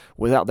infancy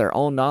without their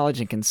own knowledge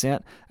and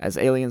consent as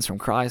aliens from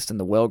Christ and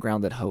the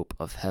well-grounded hope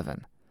of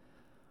heaven.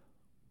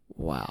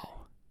 Wow.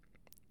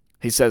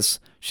 He says,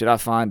 should I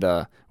find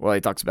he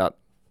talks about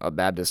a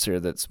Baptist here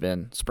that's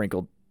been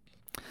sprinkled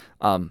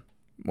when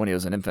he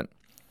was an infant.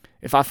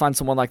 If I find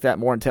someone like that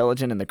more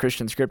intelligent in the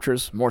Christian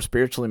scriptures, more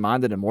spiritually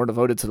minded and more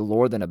devoted to the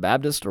Lord than a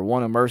Baptist or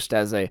one immersed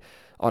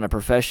on a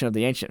profession of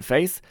the ancient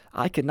faith,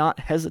 I could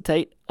not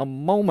hesitate a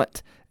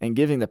moment in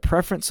giving the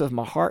preference of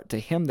my heart to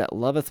him that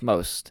loveth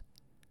most.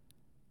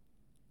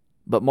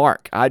 But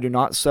mark, I do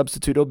not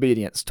substitute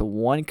obedience to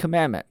one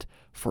commandment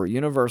for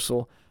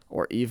universal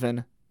or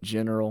even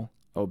general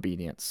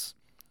obedience.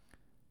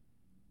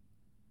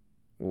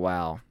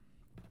 Wow.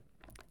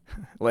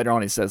 Later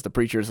on he says the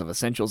preachers of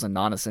essentials and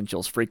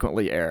non-essentials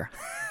frequently err.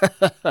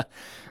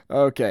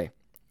 Okay.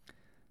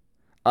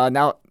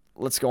 Now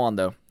let's go on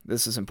though.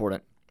 This is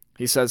important.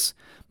 He says,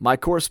 my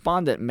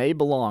correspondent may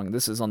belong,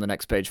 this is on the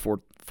next page,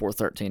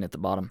 413 at the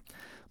bottom.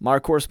 My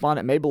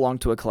correspondent may belong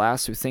to a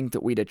class who think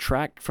that we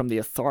detract from the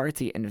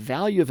authority and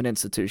value of an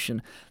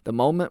institution the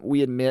moment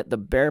we admit the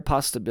bare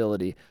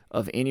possibility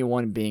of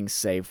anyone being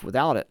saved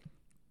without it.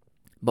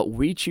 But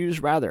we choose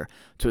rather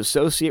to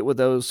associate with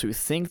those who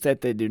think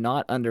that they do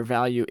not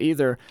undervalue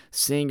either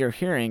seeing or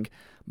hearing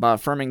by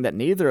affirming that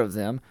neither of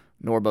them,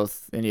 nor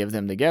both any of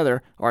them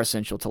together, are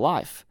essential to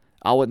life.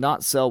 I would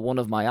not sell one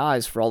of my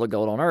eyes for all the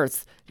gold on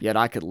earth, yet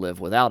I could live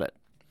without it.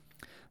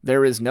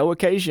 There is no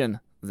occasion,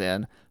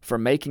 then, for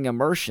making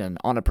immersion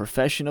on a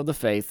profession of the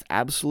faith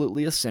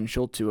absolutely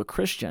essential to a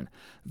Christian,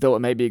 though it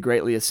may be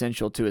greatly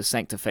essential to his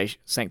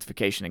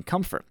sanctification and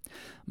comfort.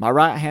 My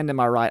right hand and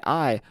my right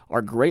eye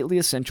are greatly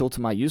essential to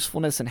my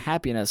usefulness and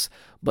happiness,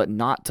 but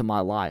not to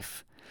my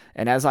life.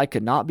 And as I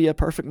could not be a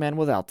perfect man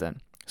without them,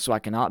 so I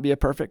cannot be a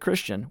perfect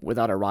Christian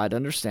without a right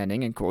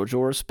understanding and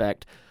cordial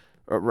respect,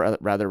 or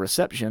rather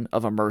reception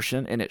of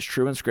immersion in its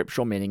true and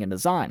scriptural meaning and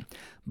design.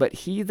 But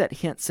he that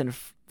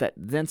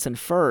thence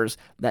infers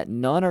that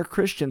none are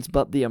Christians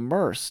but the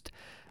immersed,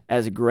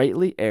 as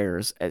greatly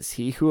errs as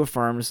he who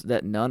affirms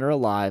that none are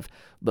alive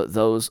but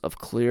those of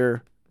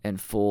clear and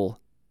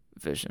full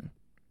vision.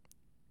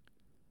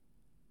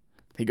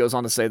 He goes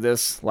on to say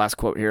this, last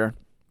quote here,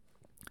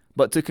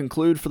 but to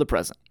conclude for the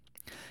present,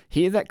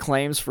 he that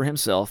claims for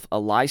himself a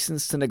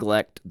license to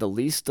neglect the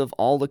least of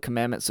all the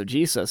commandments of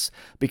Jesus,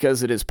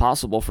 because it is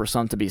possible for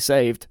some to be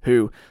saved,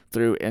 who,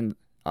 through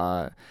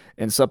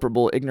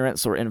insuperable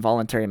ignorance or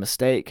involuntary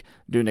mistake,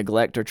 do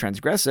neglect or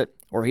transgress it,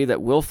 or he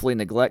that willfully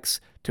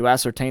neglects to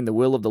ascertain the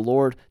will of the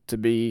Lord to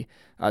be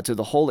to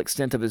the whole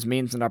extent of his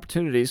means and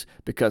opportunities,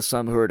 because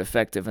some who are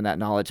defective in that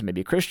knowledge may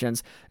be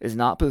Christians, is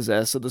not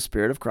possessed of the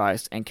Spirit of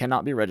Christ and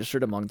cannot be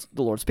registered among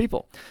the Lord's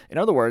people. In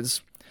other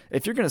words,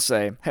 if you're going to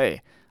say,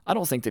 hey, I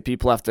don't think that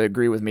people have to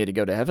agree with me to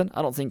go to heaven.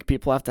 I don't think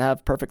people have to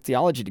have perfect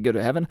theology to go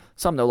to heaven,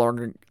 so I'm no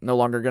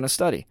longer going to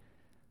study.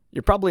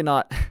 You're probably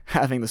not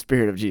having the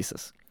Spirit of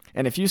Jesus.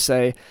 And if you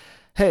say,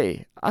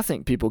 hey, I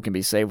think people can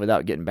be saved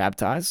without getting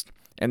baptized,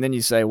 and then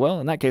you say,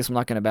 well, in that case, I'm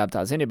not going to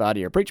baptize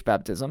anybody or preach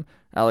baptism,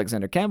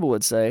 Alexander Campbell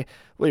would say,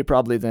 well, you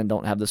probably then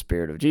don't have the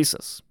Spirit of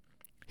Jesus.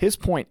 His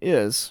point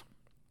is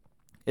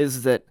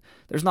that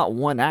there's not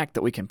one act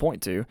that we can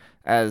point to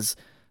as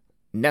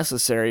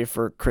necessary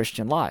for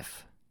Christian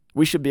life.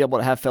 We should be able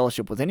to have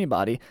fellowship with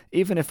anybody,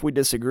 even if we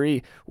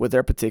disagree with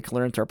their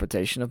particular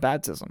interpretation of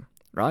baptism,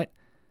 right?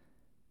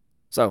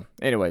 So,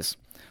 anyways,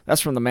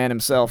 that's from the man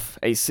himself,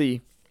 AC.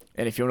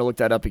 And if you want to look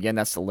that up again,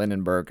 that's the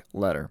Lindenberg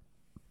letter.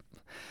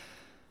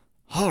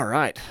 All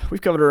right,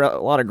 we've covered a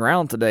lot of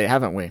ground today,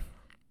 haven't we? A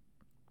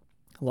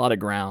lot of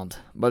ground,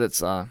 but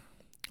it's a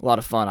lot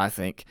of fun, I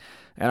think.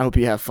 And I hope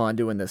you have fun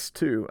doing this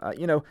too.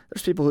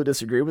 There's people who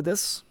disagree with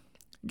this.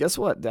 Guess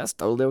what? That's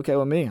totally okay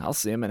with me. I'll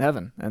see them in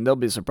heaven, and they'll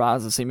be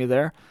surprised to see me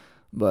there.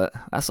 But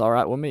that's all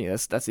right with me.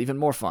 That's even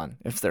more fun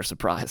if they're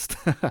surprised.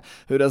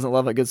 Who doesn't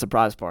love a good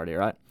surprise party,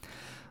 right?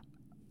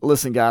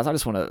 Listen, guys, I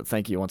just want to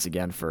thank you once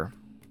again for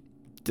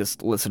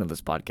just listening to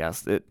this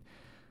podcast.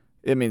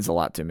 It means a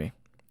lot to me.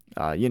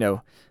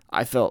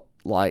 I felt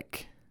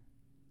like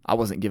I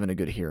wasn't given a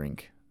good hearing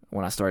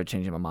when I started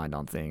changing my mind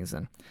on things,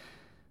 and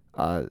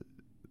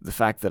the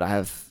fact that I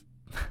have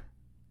a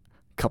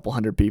couple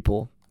hundred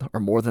people or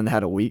more than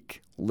that a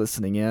week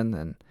listening in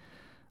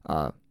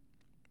and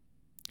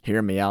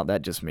hearing me out,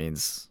 that just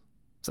means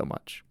so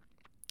much.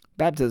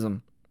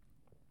 Baptism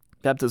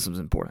is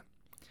important.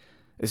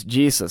 It's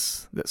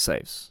Jesus that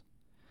saves.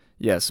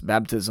 Yes,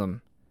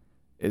 baptism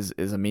is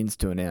a means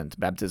to an end.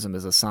 Baptism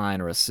is a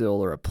sign or a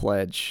seal or a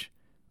pledge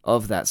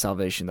of that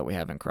salvation that we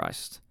have in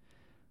Christ.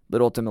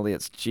 But ultimately,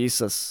 it's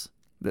Jesus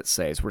that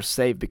saves. We're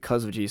saved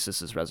because of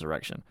Jesus'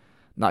 resurrection,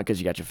 not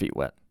because you got your feet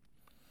wet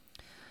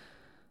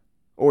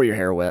or your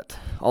hair wet.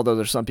 Although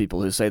there's some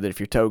people who say that if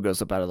your toe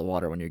goes up out of the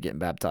water when you're getting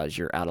baptized,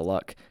 you're out of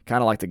luck.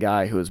 Kind of like the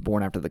guy who was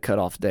born after the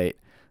cutoff date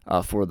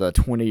for the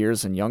 20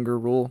 years and younger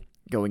rule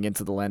going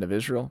into the land of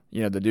Israel.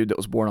 The dude that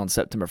was born on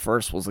September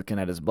 1st was looking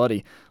at his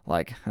buddy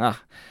like,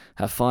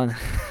 have fun.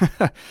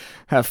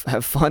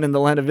 have fun in the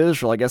land of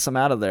Israel. I guess I'm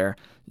out of there.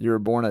 You were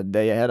born a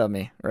day ahead of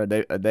me, or a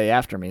day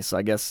after me, so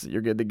I guess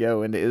you're good to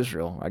go into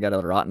Israel. I got to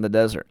rot in the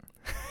desert.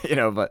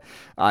 But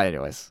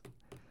anyways.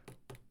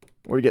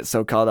 We get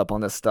so caught up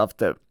on this stuff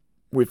that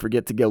we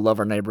forget to go love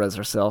our neighbor as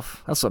ourselves.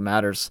 That's what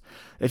matters.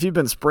 If you've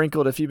been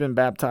sprinkled, if you've been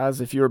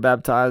baptized, if you were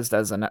baptized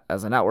as an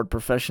outward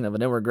profession of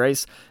an inward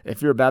grace,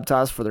 if you were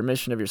baptized for the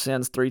remission of your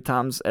sins 3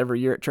 times every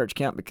year at church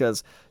camp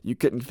because you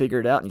couldn't figure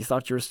it out and you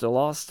thought you were still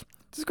lost,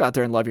 just go out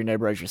there and love your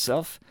neighbor as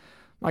yourself.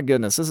 My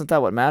goodness, isn't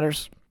that what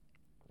matters?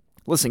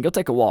 Listen, go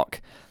take a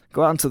walk.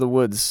 Go out into the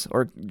woods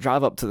or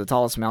drive up to the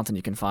tallest mountain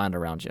you can find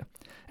around you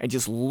and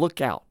just look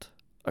out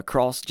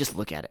across, just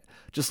look at it.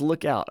 Just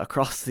look out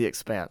across the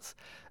expanse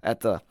at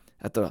the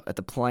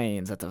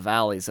plains, at the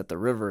valleys, at the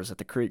rivers, at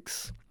the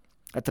creeks,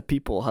 at the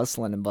people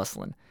hustling and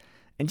bustling.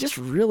 And just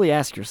really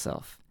ask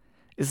yourself,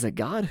 is the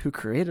God who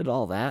created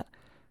all that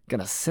going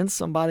to send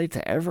somebody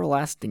to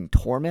everlasting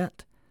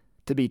torment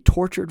to be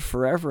tortured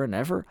forever and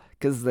ever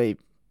because they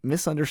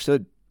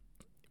misunderstood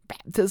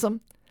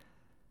baptism?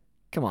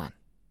 Come on.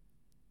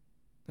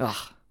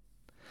 Ugh.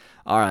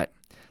 All right.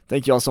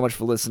 Thank you all so much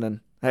for listening.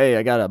 Hey,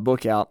 I got a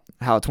book out,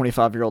 How a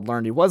 25-Year-Old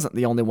Learned He Wasn't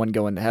the Only One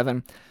Going to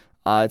Heaven.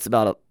 It's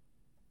about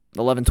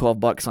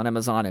 $11-12 on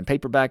Amazon in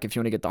paperback. If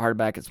you want to get the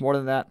hardback, it's more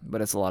than that,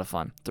 but it's a lot of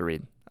fun to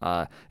read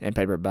in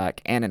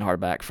paperback and in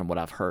hardback from what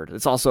I've heard.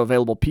 It's also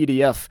available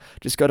PDF.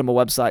 Just go to my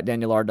website,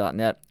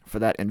 danielr.net, for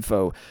that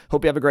info.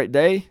 Hope you have a great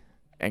day,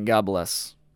 and God bless.